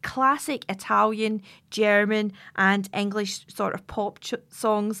classic Italian, German and English sort of pop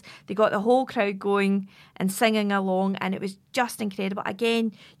songs. They got the whole crowd going and singing along, and it was just incredible.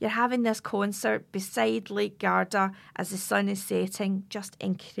 Again, you're having this concert beside Lake Garda as the sun is setting. Just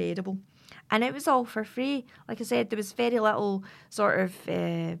incredible. And it was all for free. Like I said, there was very little sort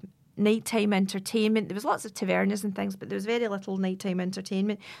of nighttime entertainment. There was lots of tavernas and things, but there was very little nighttime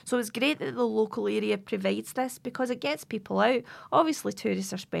entertainment. So it's great that the local area provides this because it gets people out. Obviously,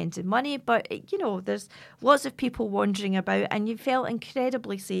 tourists are spending money, but there's lots of people wandering about, and you felt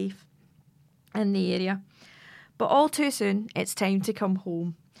incredibly safe in the area. But all too soon, it's time to come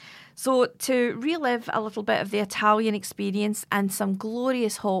home. So to relive a little bit of the Italian experience and some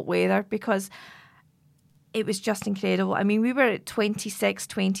glorious hot weather, because it was just incredible. I mean, we were at 26,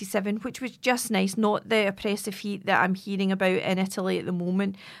 27, which was just nice, not the oppressive heat that I'm hearing about in Italy at the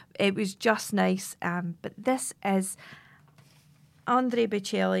moment. It was just nice. But this is Andre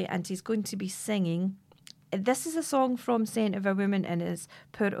Bocelli, and he's going to be singing. This is a song from Scent of a Woman, and it is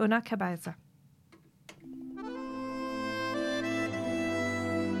Per una cabeza.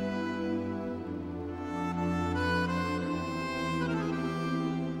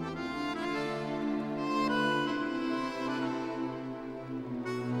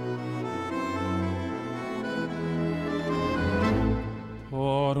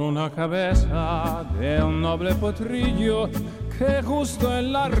 Por una cabeza de un noble potrillo que justo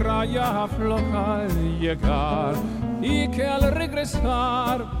en la raya afloja al llegar y que al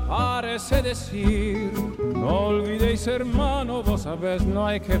regresar parece decir: no olvidéis, hermano, vos sabés, no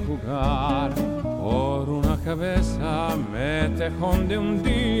hay que jugar. Por una cabeza me tejón de un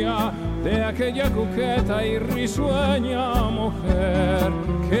día de aquella coqueta y risueña mujer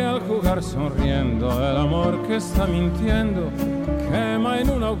que al jugar sonriendo el amor que está mintiendo quema en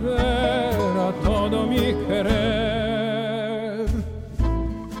una hoguera todo mi querer.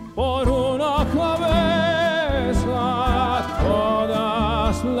 Por una cabeza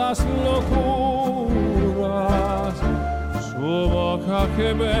todas las locuras, su boca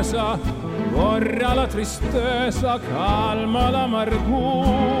que besa borra la tristeza, calma la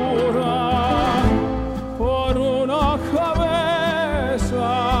amargura. Por una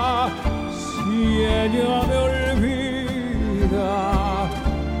cabeza, si ella me olvida,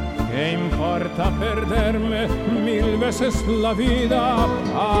 ¿qué importa perderme 1000 veces la vida?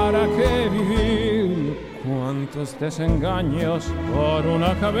 ¿Para qué vivir? Cuántos desengaños por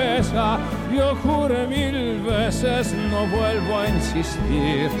una cabeza. Yo juré 1000 veces, no vuelvo a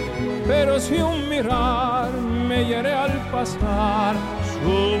insistir. Pero si un mirar me hiere al pasar,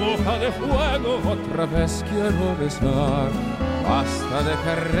 su boca de fuego otra vez quiero besar. basta de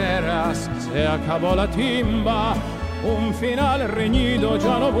carreras, se acabó la timba, un final reñido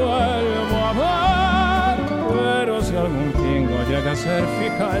ya no vuelvo a ver. Pero si algún pingo llega a ser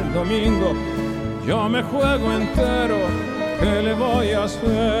fija el domingo, yo me juego entero, ¿qué le voy a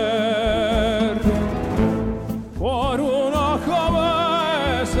hacer? Por una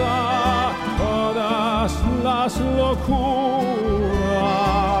cabeza todas las locuras,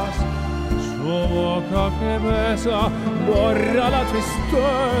 su boca que besa borra la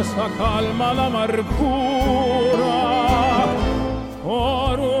tristeza, calma la amargura.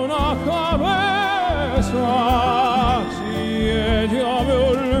 Por una cabeza, si ella me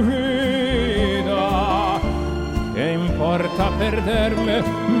olvida, ¿qué importa perderme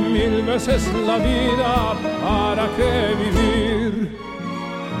 1000 veces la vida? ¿Para qué vivir?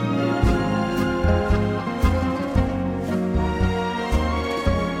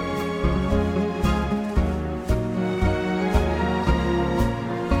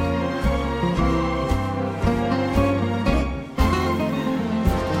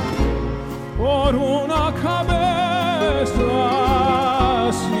 Por una cabeza,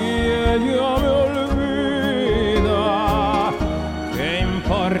 si ella me olvida, ¿qué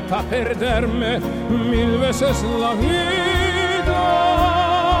importa perderme 1000 veces la vida?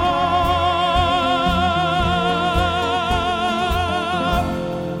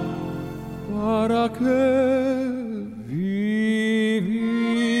 ¿Para qué vivir?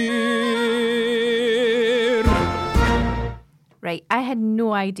 Right, I had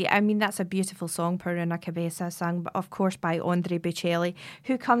no idea. I mean, that's a beautiful song, Per una Cabeza, sung, of course, by Andrea Bocelli,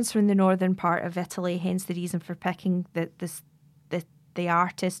 who comes from the northern part of Italy, hence the reason for picking the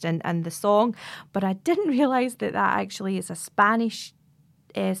artist and the song. But I didn't realise that actually is a Spanish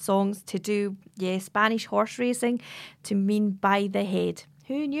song to do, Spanish horse racing, to mean by the head.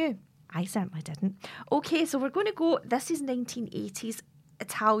 Who knew? I certainly didn't. Okay, so we're going to go, this is 1980s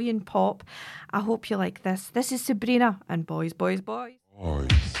Italian pop. I hope you like this. This is Sabrina and Boys, Boys, Boys. Boys.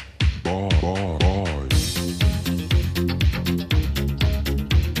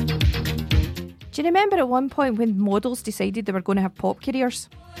 Do you remember at one point when models decided they were going to have pop careers?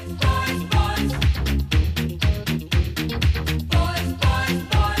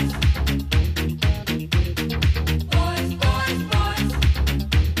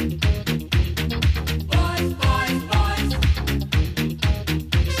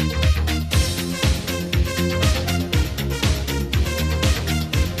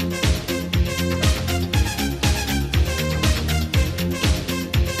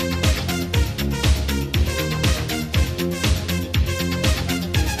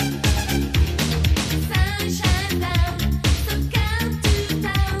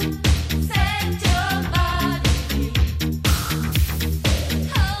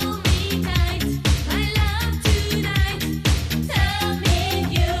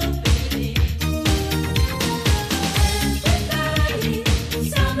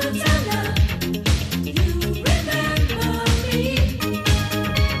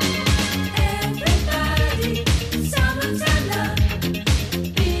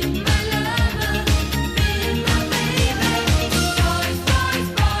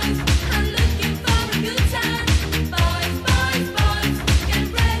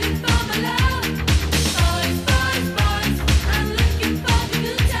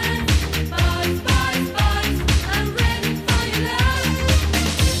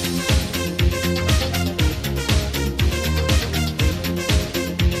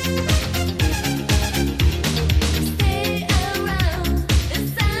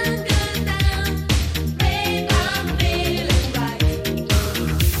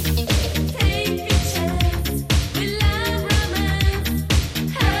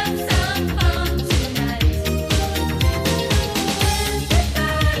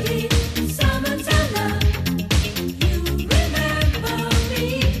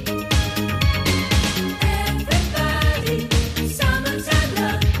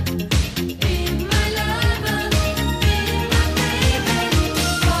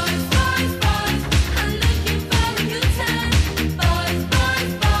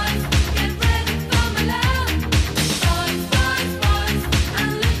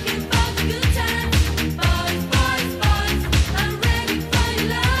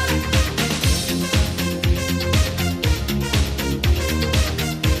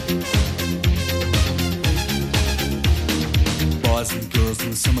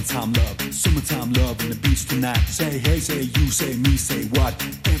 Summertime love on the beach tonight. Say hey, say you, say me, say what?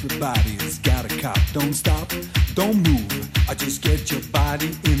 Everybody's got a cop. Don't stop, don't move. I just get your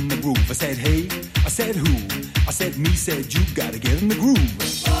body in the groove. I said hey, I said who? I said me, said you. Gotta get in the groove.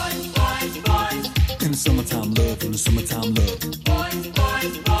 Boys, boys, boys. In the summertime love, in the summertime love. Boys,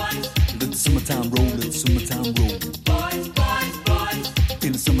 boys, boys. Let the summertime roll, let the summertime roll. Boys, boys, boys.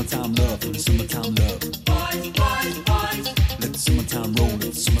 In the summertime love, in the summertime love. Boys, boys, boys. Let the summertime roll,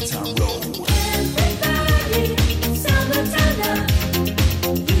 let the summertime roll. Everybody, summertime love.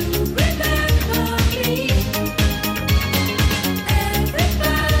 You remember me.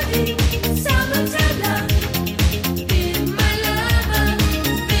 Everybody, summertime love. Be my lover,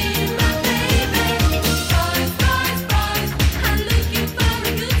 be my baby. Boys, boys, boys, I'm looking for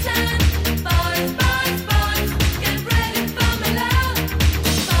a good time. Boys, boys, boys, get ready for my love.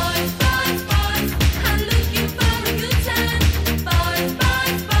 Boys, boys, boys, I'm looking for a good time. Boys,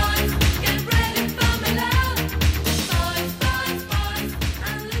 boys, boys, get ready for my love. Boys, boys, boys,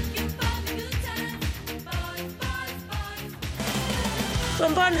 I'm looking for a good time. Boys, boys, boys.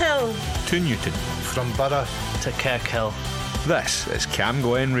 From Burnhill To Newton. From Borough to Kirkhill. This is Cam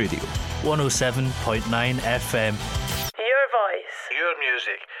Glen Radio. 107.9 FM. Your voice. Your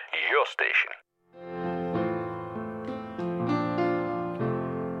music, your station.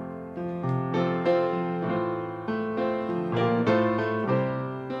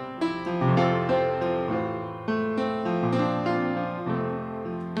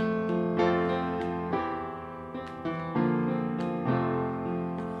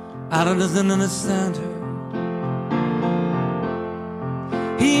 Adam doesn't understand her.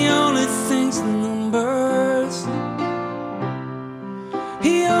 He only thinks in numbers.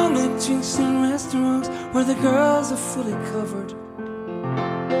 He only drinks in restaurants where the girls are fully covered.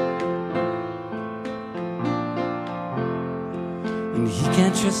 And he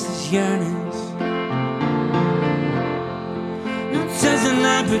can't trust his yearnings. No, doesn't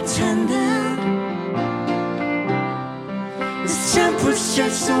like pretending. His temper's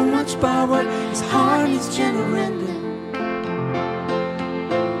just so much by what his heart is generating.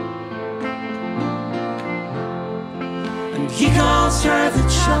 And he calls her the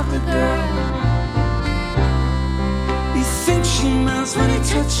chocolate girl. He thinks she melts when he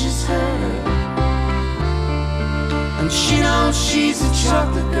touches her. And she knows she's a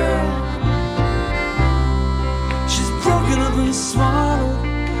chocolate girl. She's broken up and swallowed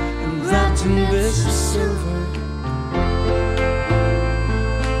and wrapped in bits of silver.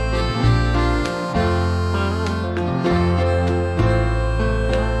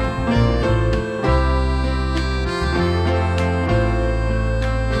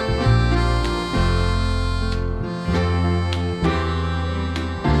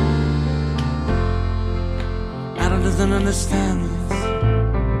 Doesn't understand this.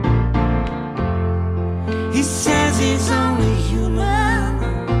 He says he's only human,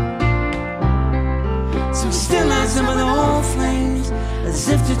 so he still lights up with the old flames as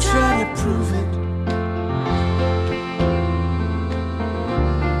if to try to prove it.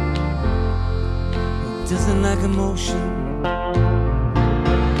 He doesn't like emotion,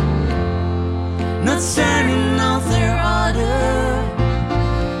 not standing off their order.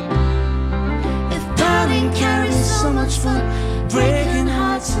 Carries so much fun, breaking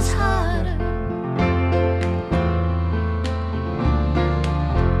hearts is harder.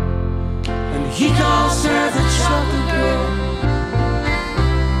 And he calls her the chocolate girl,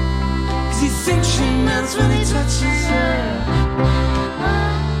 'cause he thinks she melts when he touches her.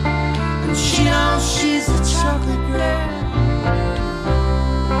 And she knows she's a chocolate girl.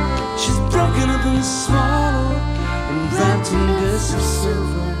 She's broken up and swallowed and wrapped in bits of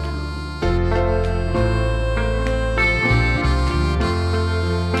silver.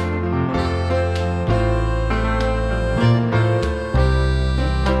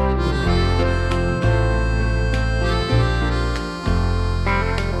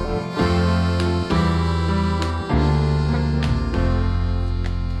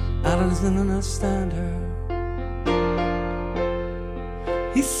 Doesn't understand her.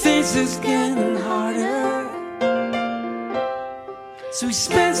 He thinks it's getting harder, so he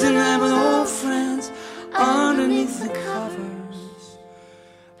spends the night with old friends underneath the covers.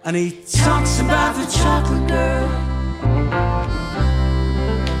 And he talks about the chocolate girl,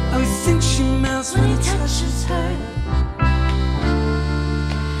 how he thinks she melts when he touches her.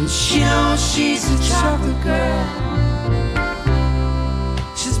 And she knows she's a chocolate girl.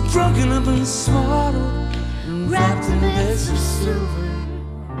 Broken up and swallowed and wrapped in bits of silver.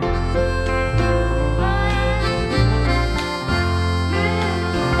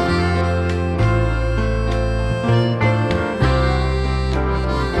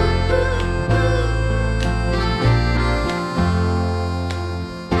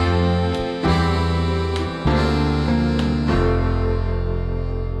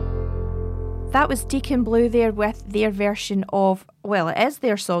 That was Deacon Blue there with their version of Well, it is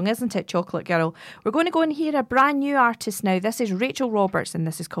their song, isn't it, Chocolate Girl? We're going to go and hear a brand new artist now. This is Rachel Roberts, and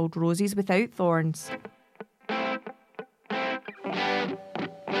this is called Roses Without Thorns.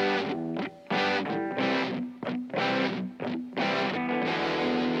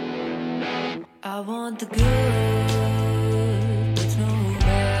 I want the good with no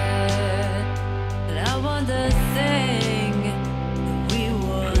bad, and I want the thing that we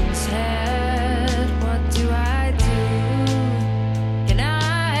once had. What do I do? Can I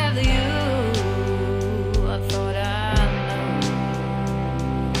have the you I thought I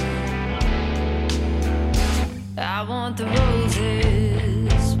knew? I want the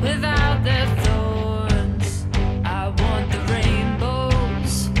roses without their thorns. I want the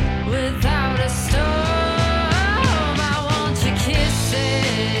rainbows without a storm. I want your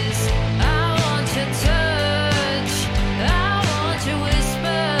kisses, I want your touch, I want your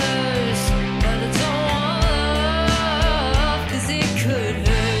whispers, but I don't want love, 'cause it could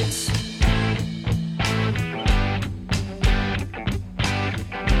hurt.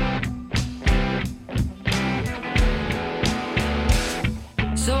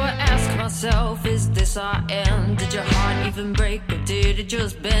 So I ask myself, is this our end? Did your heart even break, or did it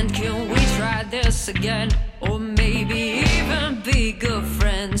just bend? Can we try this again? Or maybe even be good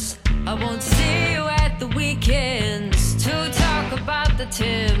friends? I won't see you at the weekends to talk about the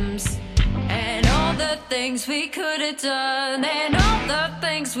Tims and all the things we could have done and all the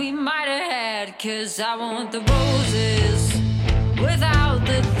things we might have had. 'Cause I want the roses without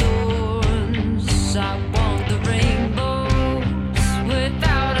the thorns. I want the rainbows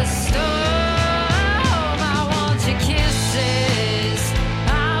without a storm. I want your kisses,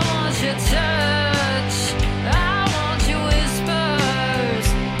 I want your touch, I want your whispers,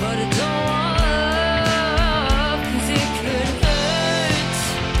 but I don't want love, 'cause it could hurt.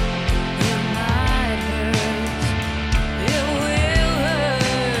 It might hurt, it will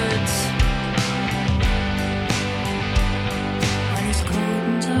hurt. When it's cold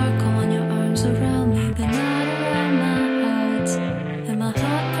and dark, I want your arms around me, but not around my heart. And my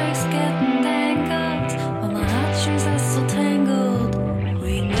heart breaks getting tangled, while my heartstrings are still tangled.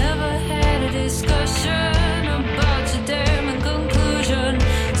 We never had a discussion about your damn conclusion.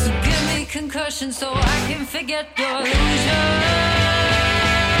 So give me concussion so I can forget your illusion.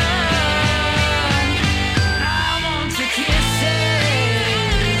 I want your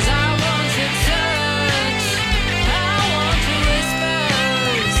kisses, I want your touch, I want your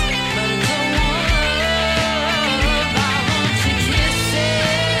whispers, but I don't want love. I want your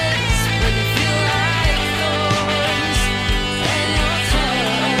kisses, but they feel like thorns, and your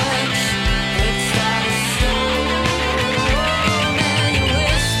touch, it starts storm, and your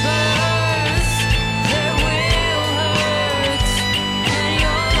whispers, they will hurt, and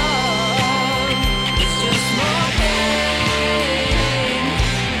your love is just more pain.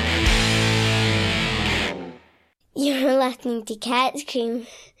 You're listening to Cat's Cream,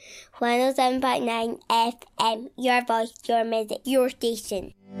 107.9 FM. Your voice, your music, your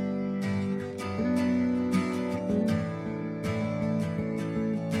station.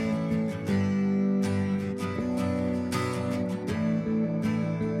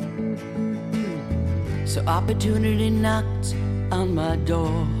 So opportunity knocked on my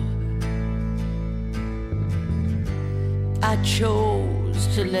door. I chose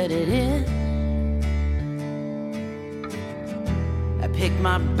to let it in. I picked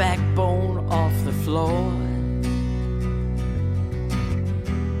my backbone off the floor,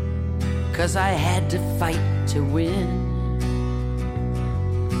 'cause I had to fight to win.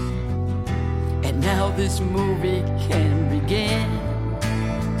 And now this movie can begin.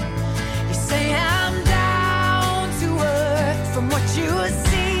 You say I'm down to earth from what you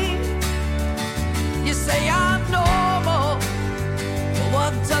see. You say I'm normal, but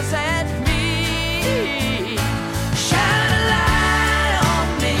what does that mean? Shine a light on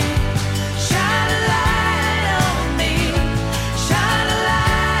me, shine a light on me, shine a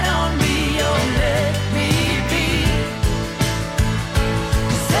light on me, oh let me be.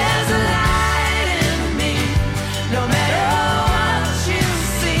 'Cause there's a light in me, no matter what you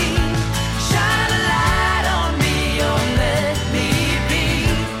see. Shine a light on me, oh let me be.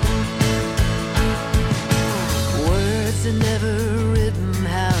 Words are never written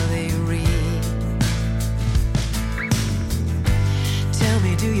how they read. Tell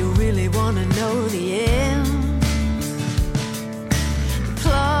me, do you really want to know the end? The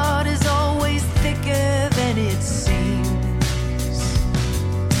plot is always thicker than it seems.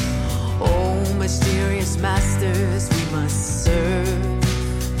 Oh, mysterious masters we must serve,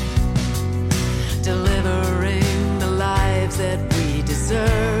 delivering the lives that we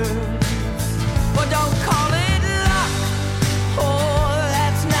deserve. Well, don't call it luck, oh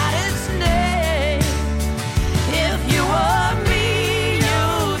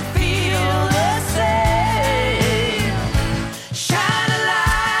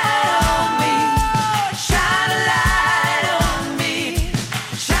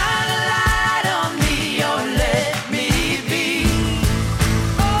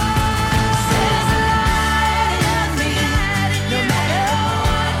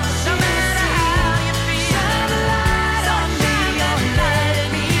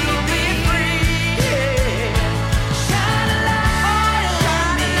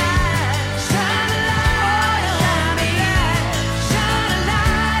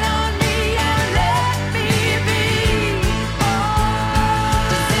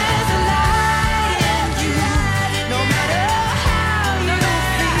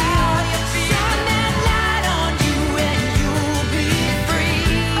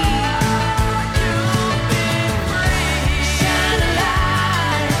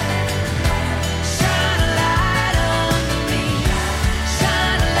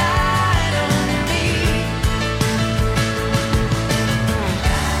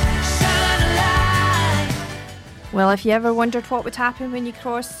Well, if you ever wondered what would happen when you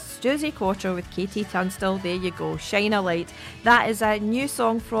cross Josie Quarter with Katie Tunstall, there you go, Shine a Light. That is a new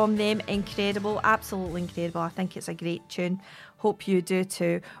song from them, incredible, absolutely incredible. I think it's a great tune. Hope you do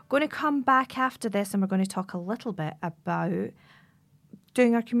too. Going to come back after this and we're going to talk a little bit about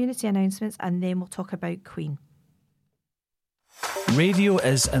doing our community announcements, and then we'll talk about Queen. Radio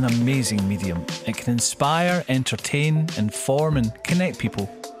is an amazing medium. It can inspire, entertain, inform and connect people.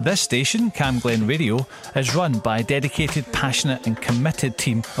 This station, Cam Glen Radio, is run by a dedicated, passionate and committed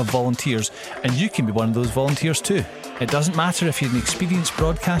team of volunteers, and you can be one of those volunteers too. It doesn't matter if you're an experienced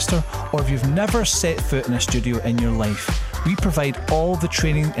broadcaster or if you've never set foot in a studio in your life. We provide all the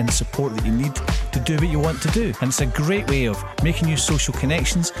training and support that you need to do what you want to do. And it's a great way of making new social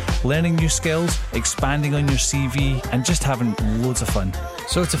connections, learning new skills, expanding on your CV, and just having loads of fun.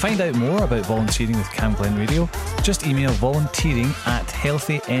 So to find out more about volunteering with Cam Glen Radio, just email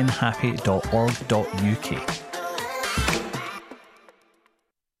volunteering@healthynhappy.org.uk.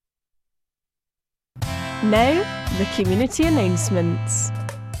 Now, the community announcements.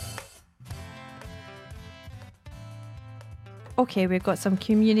 Okay, we've got some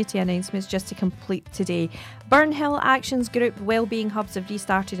community announcements just to complete today. Burnhill Actions Group Wellbeing Hubs have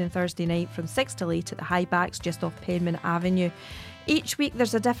restarted on Thursday night from 6 till 8 at the High Backs just off Penman Avenue. Each week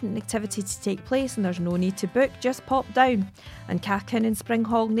there's a different activity to take place and there's no need to book, just pop down. And Cathkin and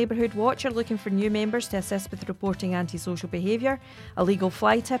Springhall Neighbourhood Watch are looking for new members to assist with reporting antisocial behaviour, illegal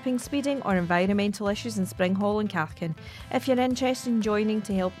fly tipping, speeding or environmental issues in Springhall and Cathkin. If you're interested in joining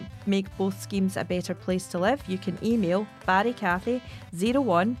to help make both schemes a better place to live, you can email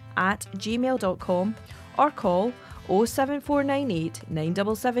barrycathy01@gmail.com or call 07498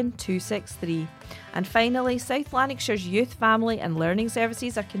 977 263. And finally, South Lanarkshire's Youth, Family and Learning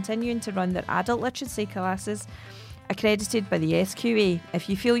Services are continuing to run their adult literacy classes accredited by the SQA. If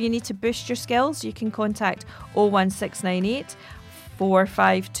you feel you need to boost your skills, you can contact 01698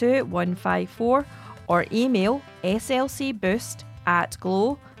 452 154 or email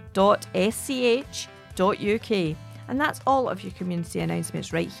slcboost@glow.sch.uk. And that's all of your community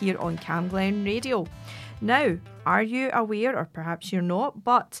announcements right here on Cam Glen Radio. Now, are you aware, or perhaps you're not,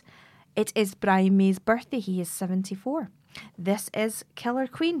 but it is Brian May's birthday. He is 74. This is Killer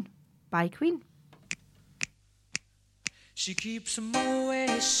Queen by Queen. She keeps a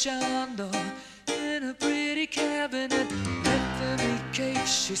Moet Chandon in a pretty cabinet. Bethany cake,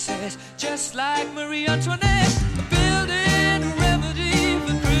 she says, just like Marie Antoinette. A building remedy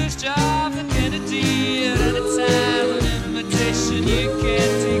for Khrushchev and Kennedy. At any time, an invitation you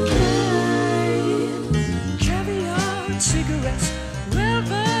can't decline. Caviar and cigarettes, well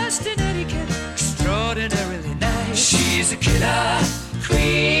versed in etiquette, extraordinarily nice. She's a killer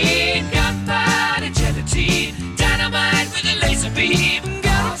queen, gunpowder gelatine, dynamite with a laser beam,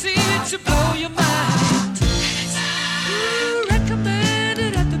 guaranteed to blow your mind.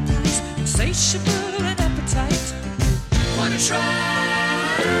 Recommended at the price, insatiable and appetite. Wanna try?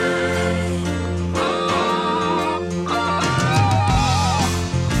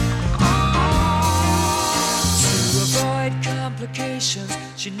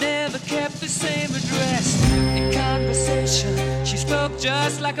 She never kept the same address. In conversation, she spoke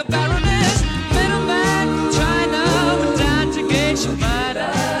just like a baroness. Middleman from China went down to Geisha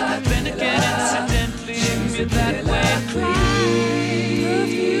Minor. Then again, incidentally, me that way.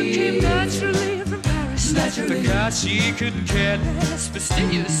 Perfume came naturally from Paris. Because she couldn't care less,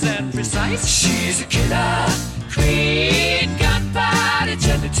 fastidious and precise. She's a killer queen, gunpowder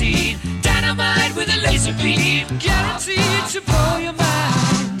gelatine, dynamite with a laser beam, guaranteed to blow your mind.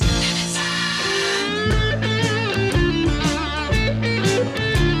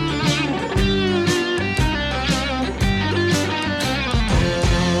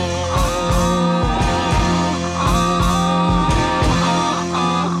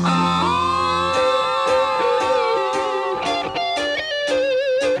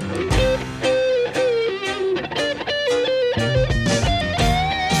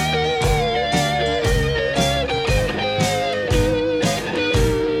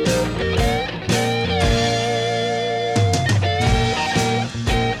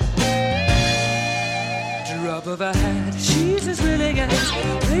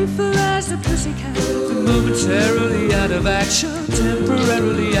 Momentarily out of action,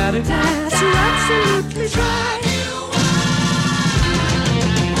 temporarily out of gas. You're absolutely dry.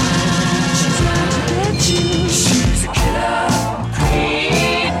 She's trying to get you. She's a killer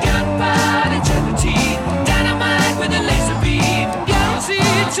queen, gunpowder gelatine, dynamite with a laser beam,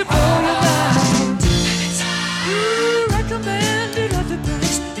 guaranteed to blow your mind. Recommended at the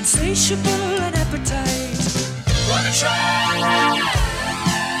price, insatiable and appetite. Wanna try?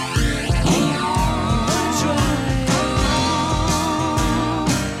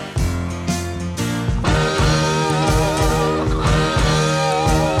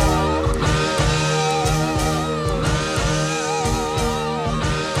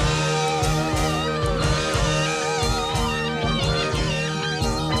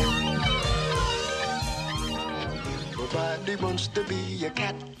 Everybody wants to be a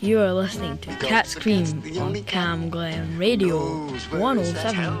cat. You are listening to Cat Scream on Cam Glen Radio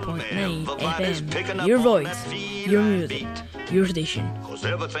 107.9 FM. Your voice, your music, your station. 'Cause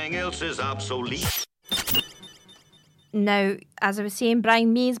everything else is obsolete. Now, as I was saying,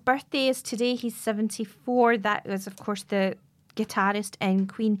 Brian May's birthday is today. He's 74. That was, of course, the guitarist in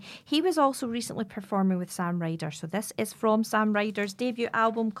Queen. He was also recently performing with Sam Ryder. So this is from Sam Ryder's debut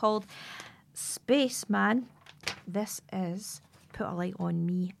album called Spaceman. This is Put a Light on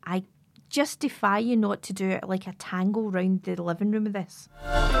Me. I just defy you not to do it like a tango round the living room with this.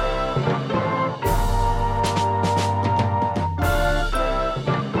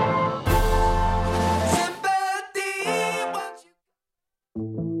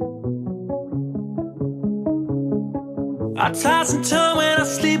 I toss and turn when I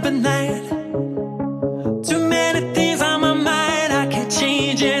sleep at night. Too many things on my mind, I can't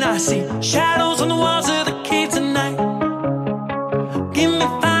change it. I see shadows on the walls of the cave tonight. Give me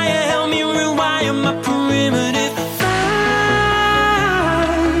fire, help me rewire my primitive mind.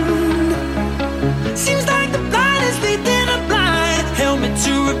 Seems like the blind is leading the blind. Help me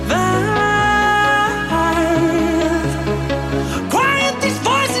to revive. Quiet these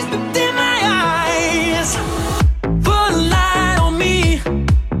voices within my eyes. Put a light on me.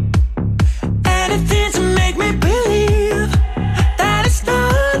 Anything to make me believe that it's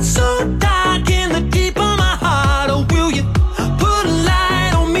not so dark in the deep of my heart. Or will you put a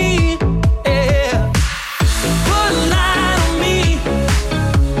light on me? Yeah. Put a light on me.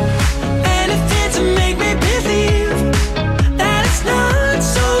 Anything to make me believe that it's not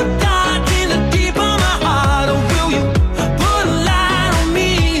so dark in the deep of my heart. Or will you put a light on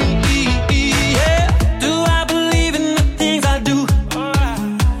me? Yeah. Do I believe in the things I do?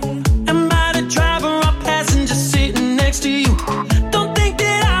 Am I the driver or passenger sitting next to you? Don't think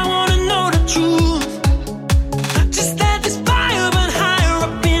that I wanna know the truth. Just let this fire burn higher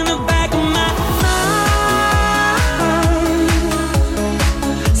up in the back of my mind.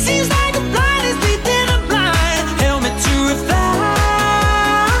 Seems like the blind is leading the blind. Help me to revive.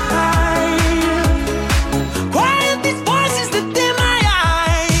 Quiet these voices within my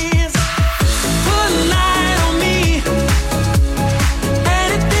eyes. Put a light on me.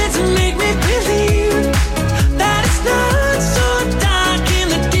 Anything to make me believe that it's not so dark in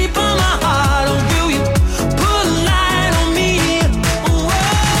the deep of my heart. Or will you put a light on me?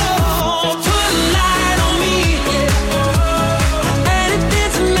 Whoa, put a light on me. Anything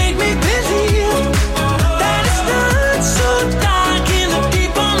to make me believe that it's not so dark in the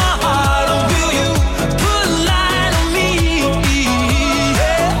deep of my heart. Or will you put a light on me?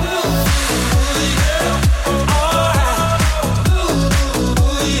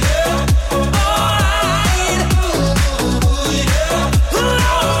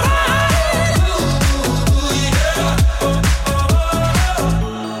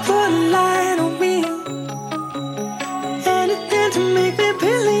 Put a light on me. Anything to make me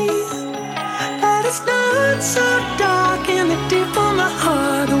believe that it's not so dark in the deep of my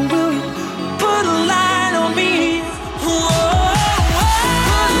heart. Or will you put a light on me? Whoa,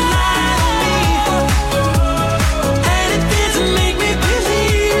 put a light on me. Anything to make me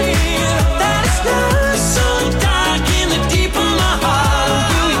believe that it's not so dark in the deep of my heart. Or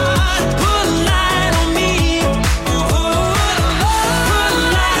will you put a light on me? Put a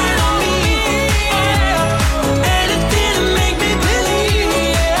light on me. Anything to make me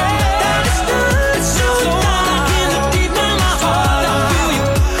believe that it's not so dark in the deep of my heart. Or will you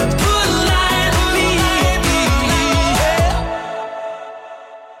put a light on me?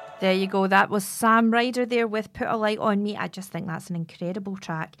 There you go. That was Sam Ryder there with Put a Light on Me. I just think that's an incredible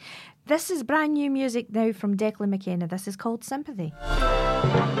track. This is brand new music now from Declan McKenna. This is called Sympathy.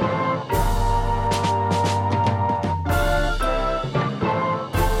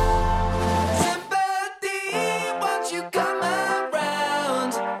 Won't you come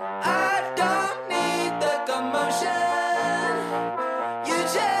around? I don't need the commotion.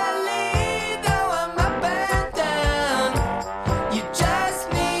 Usually, though I'm up and down, you just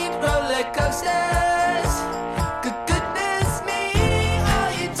need roller coasters. Good goodness me,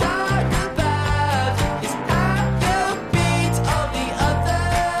 all you talk about is how you beat all the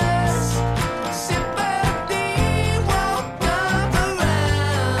others.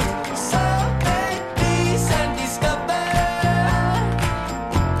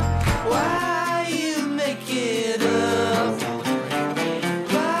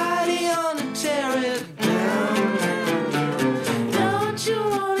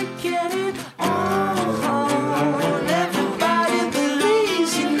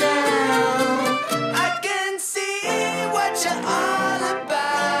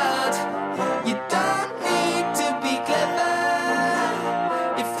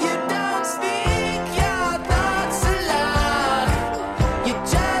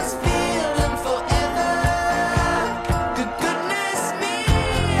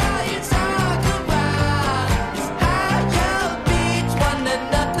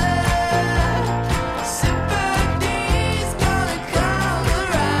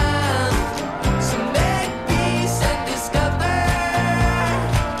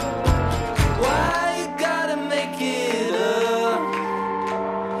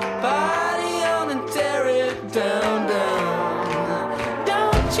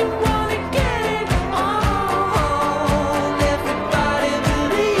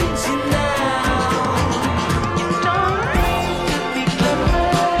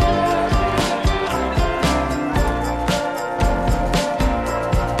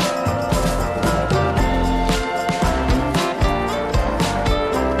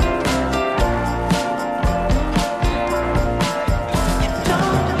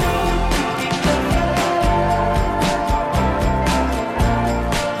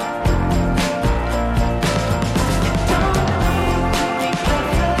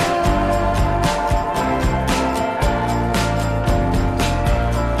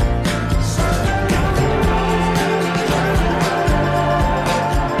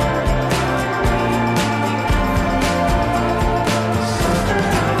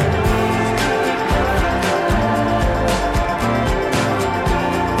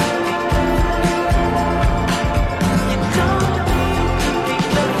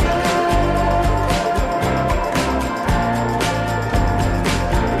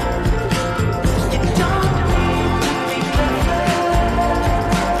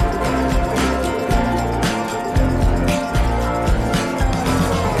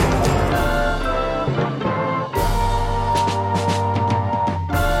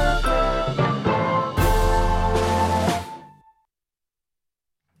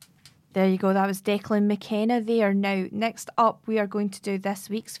 There you go. That was Declan McKenna there. Now, next up, we are going to do this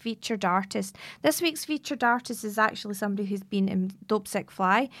week's featured artist. This week's featured artist is actually somebody who's been in Dope Sick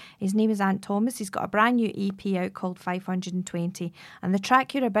Fly. His name is Ant Thomas. He's got a brand new EP out called 520. And the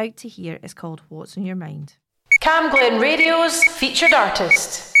track you're about to hear is called What's on Your Mind. Cam Glen Radio's featured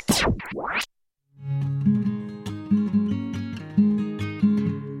artist.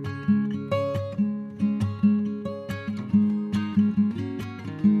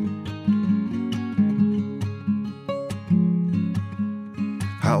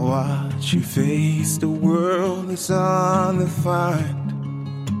 I watch you face the world that's undefined,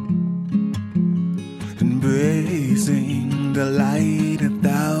 embracing the light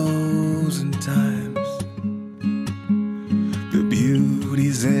 1,000 times. The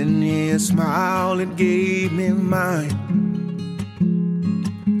beauty's in your smile that gave me mine,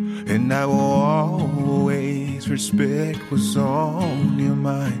 and I will always respect what's on your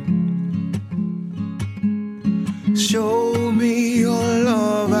mind. Show me your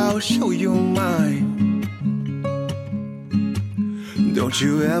love, I'll show you mine. Don't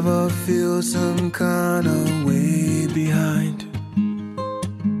you ever feel some kind of way behind.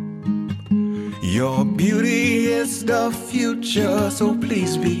 Your beauty is the future, so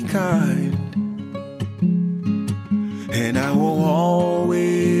please be kind. And I will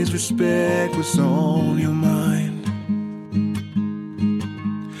always respect what's on your mind.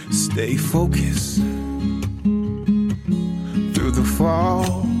 Stay focused through the fog,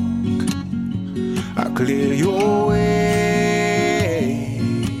 I clear your way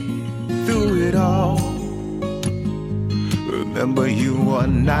through it all. Remember, you are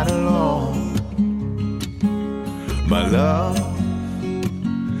not alone, my love.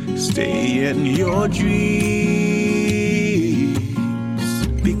 Stay in your dreams,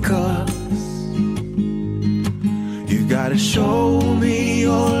 because you gotta show me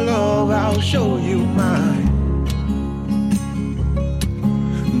your love, I'll show you mine.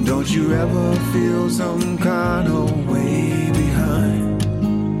 Don't you ever feel some kind of way behind.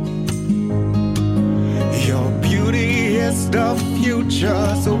 Your beauty is the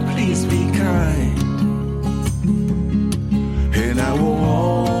future, so please be kind. And I will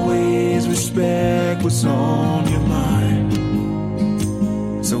always respect what's on your mind.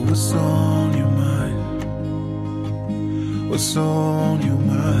 So what's on your mind? What's on your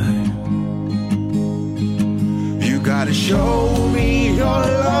mind? You gotta show me your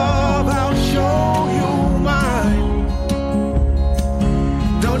love, I'll show you mine.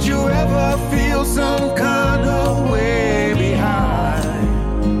 Don't you ever feel some kind of way behind.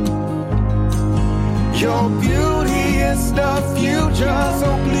 Your beauty is the future,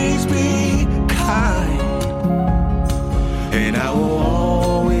 so please be kind. And I will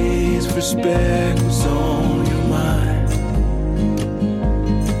always respect what's on your mind.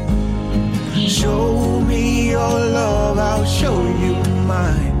 Show me your love, I'll show you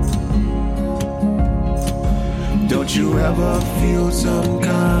mine. Don't you ever feel some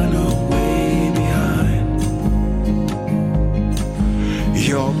kind of way behind.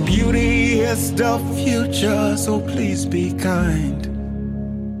 Your beauty is the future, so please be kind.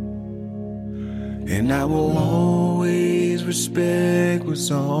 And I will always respect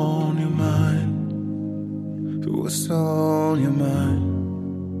what's on your mind. So what's on your mind?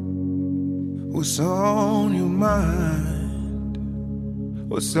 What's on your mind?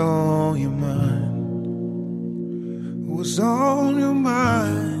 What's on your mind? What's on your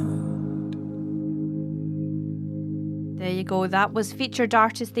mind? There you go. That was featured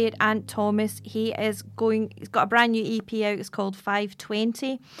artist there, Ant Thomas. He's got a brand new EP out. It's called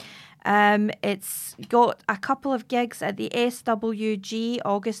 520. It's got a couple of gigs at the SWG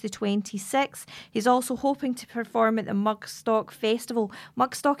August the 26th. He's also hoping to perform at the Mugstock Festival.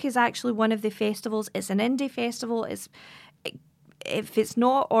 Mugstock is actually one of the festivals. It's an indie festival. If it's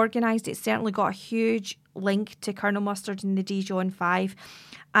not organised, it's certainly got a huge link to Colonel Mustard and the Dijon 5.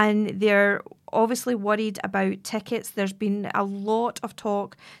 And they're obviously worried about tickets. There's been a lot of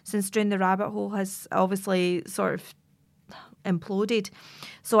talk since Drain the Rabbit Hole has obviously sort of imploded.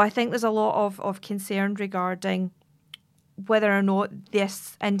 So I think there's a lot of concern regarding whether or not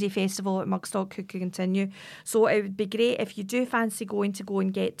this indie festival at Mugstock could continue. So it would be great if you do fancy go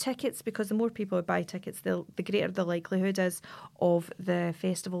and get tickets, because the more people who buy tickets, the greater the likelihood is of the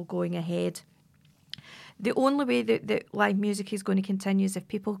festival going ahead. the only way that live music is going to continue is if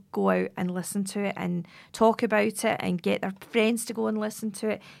people go out and listen to it and talk about it and get their friends to go and listen to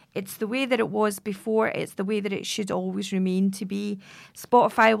it. It's the way that it was before. It's the way that it should always remain to be.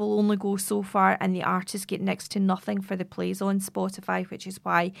 Spotify will only go so far, and the artists get next to nothing for the plays on Spotify, which is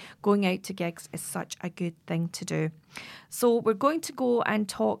why going out to gigs is such a good thing to do. So we're going to go and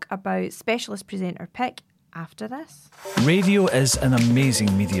talk about Specialist Presenter Pick after this. Radio is an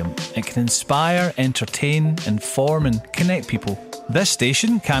amazing medium. It can inspire, entertain, inform and connect people. This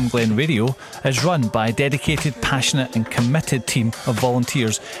station, Cam Glen Radio, is run by a dedicated, passionate and committed team of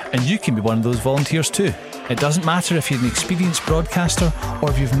volunteers, and you can be one of those volunteers too. It doesn't matter if you're an experienced broadcaster or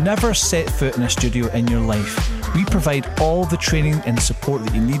if you've never set foot in a studio in your life. We provide all the training and support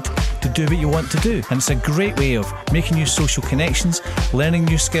that you need to do what you want to do. And it's a great way of making new social connections, learning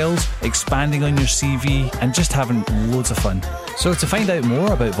new skills, expanding on your CV and just having loads of fun. So to find out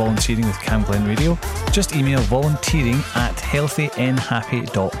more about volunteering with Cam Glen Radio, just email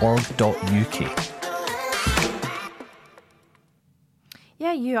volunteering@healthyanhappy.org.uk.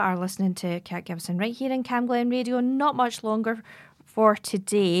 Yeah, you are listening to Kat Gibson right here in Cam Glen Radio. Not much longer for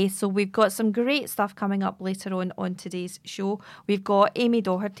today. So we've got some great stuff coming up later on today's show. We've got Amy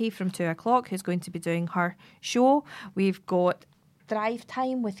Doherty from 2 o'clock who's going to be doing her show. We've got Drive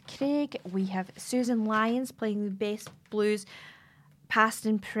Time with Craig. We have Susan Lyons playing the best blues past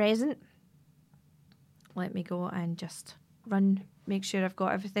and present. Let me go and just make sure I've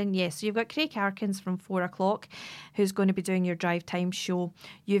got everything. Yes, so you've got Craig Harkins from 4 o'clock who's going to be doing your Drive Time show.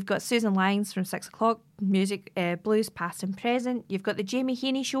 You've got Susan Lyons from 6 o'clock, music, blues past and present. You've got the Jamie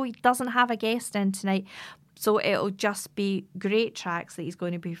Haney show. He doesn't have a guest in tonight, so it'll just be great tracks that he's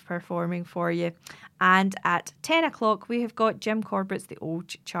going to be performing for you. And at 10 o'clock, we have got Jim Corbett's The Old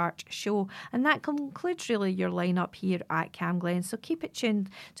Church Show. And that concludes really your lineup here at Cam Glen. So keep it tuned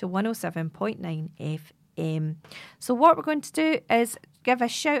to 107.9 FM. So what we're going to do is give a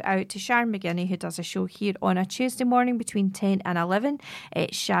shout out to Sharon McGinney, who does a show here on a Tuesday morning between 10 and 11.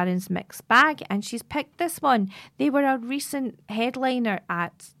 It's Sharon's Mixed Bag, and she's picked this one. They were a recent headliner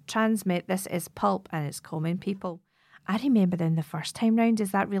at Transmit. This is Pulp, and it's Common People. I remember them the first time round. Is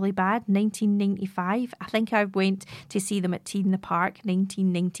that really bad? 1995. I think I went to see them at Tea in the Park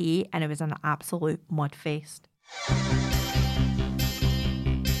 1998, and it was an absolute mudfest.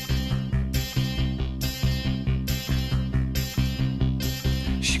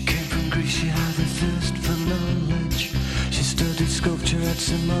 She had a thirst for knowledge. She studied sculpture at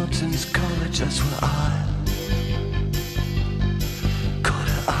St. Martin's College. That's where I caught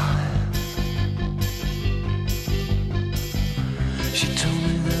her eye. She told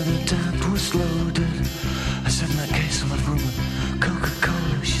me that her dad was loaded. I said, in that case I'll have room with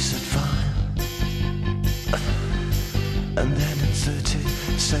Coca-Cola. She said, fine. And then in 30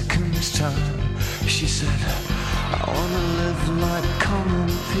 seconds time she said, I wanna live like common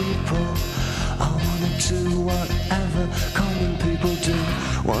people. I wanna do whatever common people do.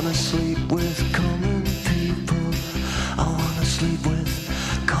 Wanna sleep with common people. I wanna sleep with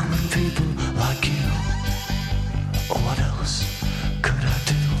common people like you. What else could I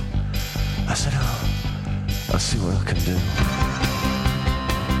do? I said, oh, I'll see what I can do.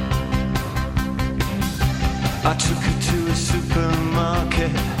 I took her to a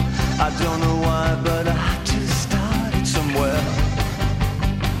supermarket. I don't know why, but I had to start it somewhere.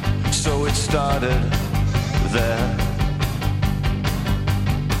 So it started there.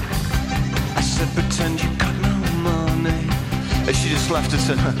 I said, pretend you got no money. And she just laughed and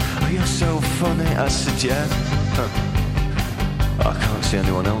said, oh, you're so funny. I said, yeah. I can't see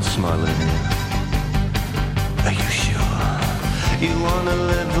anyone else smiling here. Are you sure? You wanna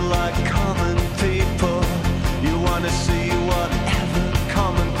live like common people. You wanna see whatever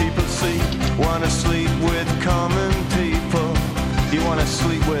common people see. Wanna sleep with common people. You wanna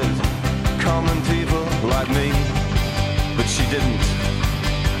sleep with common people like me. But she didn't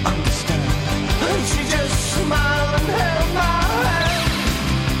understand. And she just smiled and held my hand.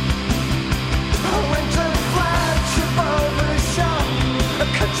 I went to the flagship barber shop. I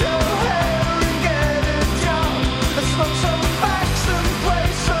cut your hair and get a job. I smoke some facts and play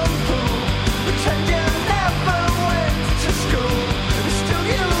some pool. Pretend you never went to school. Still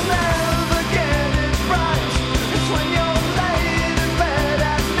you'll never get it right. It's when you're laid in bed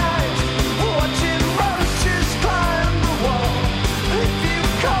at night, watching roaches climb the wall. If you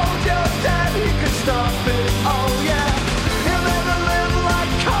called your dad, he could stop it. Oh yeah. You'll never live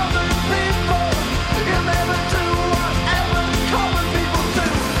like common people. You'll never do whatever common people do.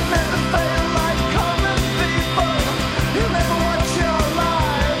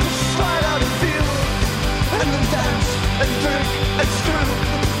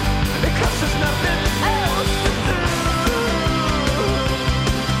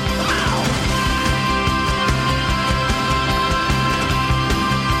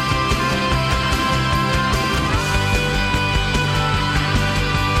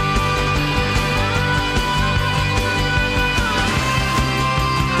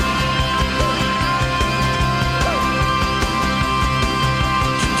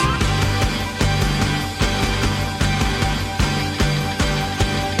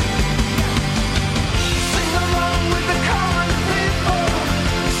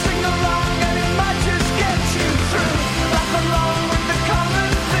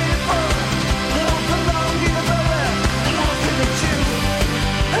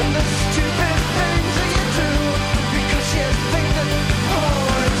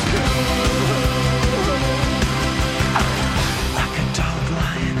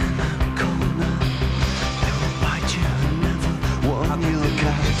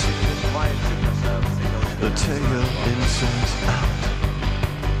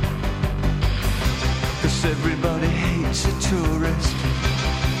 'cause everybody hates a tourist,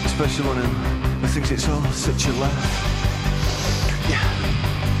 especially one who thinks it's all such a laugh. Yeah,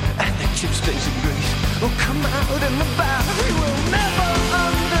 and the chipsticks and grease will come out in the bath. You will never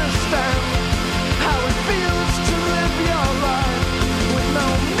understand how it feels to live your life with no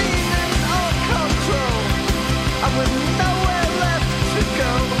meaning or control, and with nowhere left to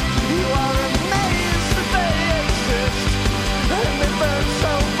go. You are amazed that they exist, and they burn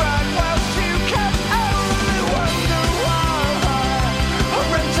so bright whilst you can only wonder why. Or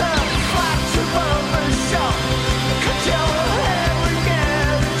rent a flat above the shop, cut your hair and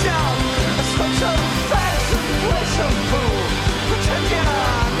get a job, smoke some fags and play some pool, pretend you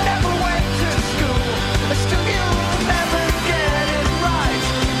never went to school, and still you'll never get it right.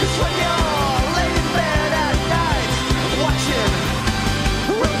 'Cause when you're laying in bed at night, watching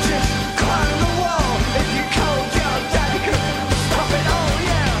roaches climb the wall, if you called your daddy could stop it all,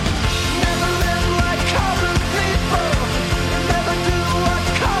 yeah. Never live like common people, never do what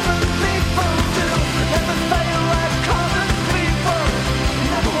common people do, never fail like common people,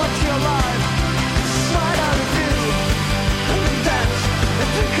 never watch your life slide out of view, and then dance and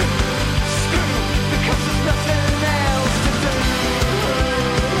think of screw, because there's nothing else to do.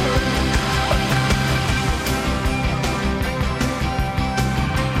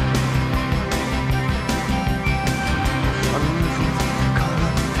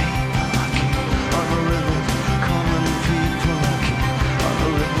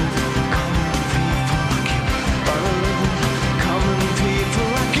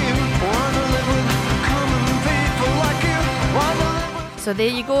 So there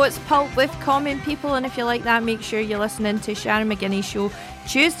you go, it's Pulp with Common People, and if you like that, make sure you're listening to Sharon McGinney's show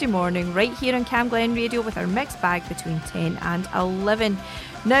Tuesday morning right here on Cam Glen Radio with our mixed bag between 10 and 11.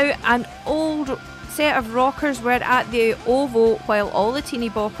 Now, an old set of rockers were at the Oval while all the teeny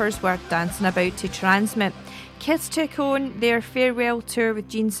boppers were dancing about to Transmit. Kiss took on their farewell tour with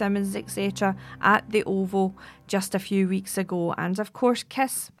Gene Simmons, etc. at the Oval just a few weeks ago, and of course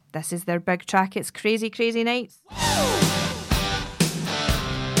Kiss, this is their big track, it's Crazy Crazy Nights.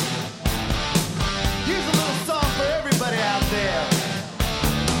 Here's a little song for everybody out there.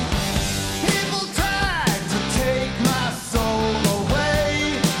 People tried to take my soul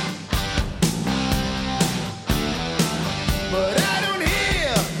away, but I don't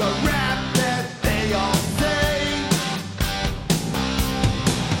hear the rap that they all say.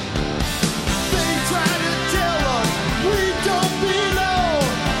 They try to tell us we don't belong.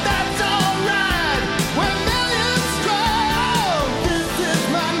 That's alright. We're millions strong. This is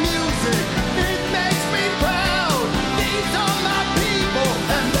my music. It makes me proud. These are my people,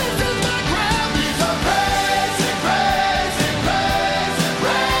 and this is my crowd. These are crazy, crazy, crazy,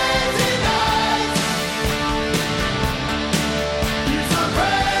 crazy nights. These are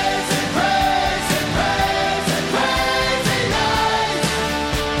crazy, crazy, crazy, crazy nights.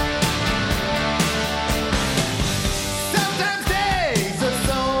 Sometimes days are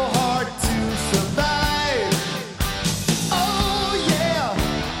so hard to survive. Oh yeah,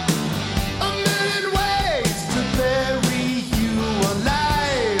 a million ways to bury you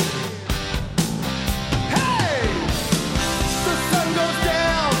alive. Hey, the sun goes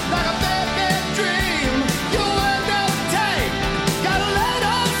down like a bad dream. You end up tight, gotta let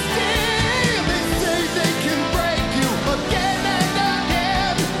off steam. They say they can break you again and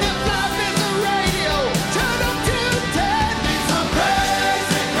again. If life is a radio, turn up to 10. These are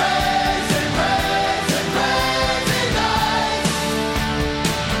crazy, crazy, crazy, crazy nights.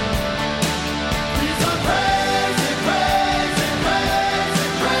 These are crazy, crazy, crazy,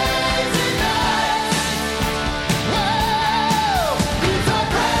 crazy nights. Whoa, these are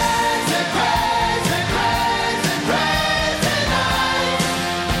crazy, crazy, crazy, crazy nights.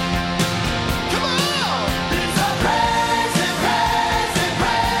 Come on, these are crazy, crazy,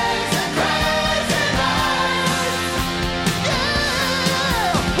 crazy, crazy nights.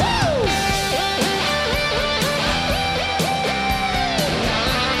 Yeah, whoa.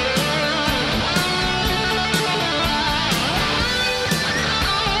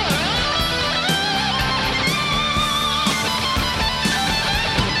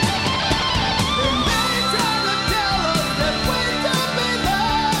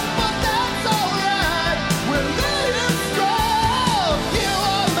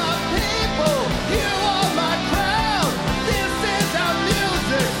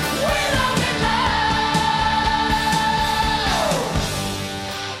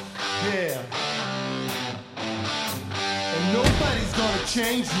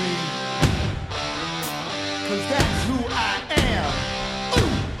 Change me, 'cause that's who I am.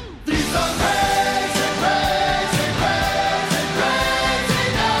 Ooh, these are crazy, crazy, crazy, crazy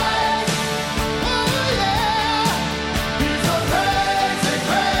nights. Oh yeah.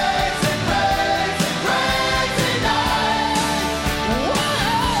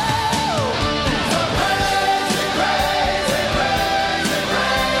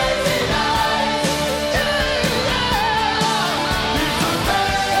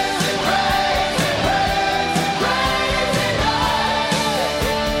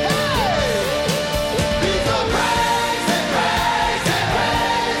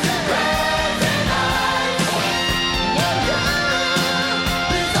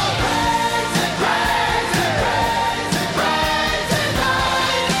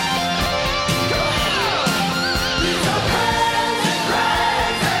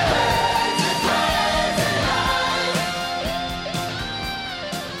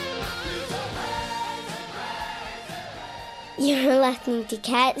 listening to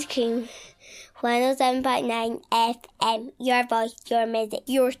Cat's Cream 107.9 FM. Your voice, your music,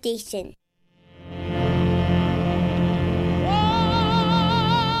 your station.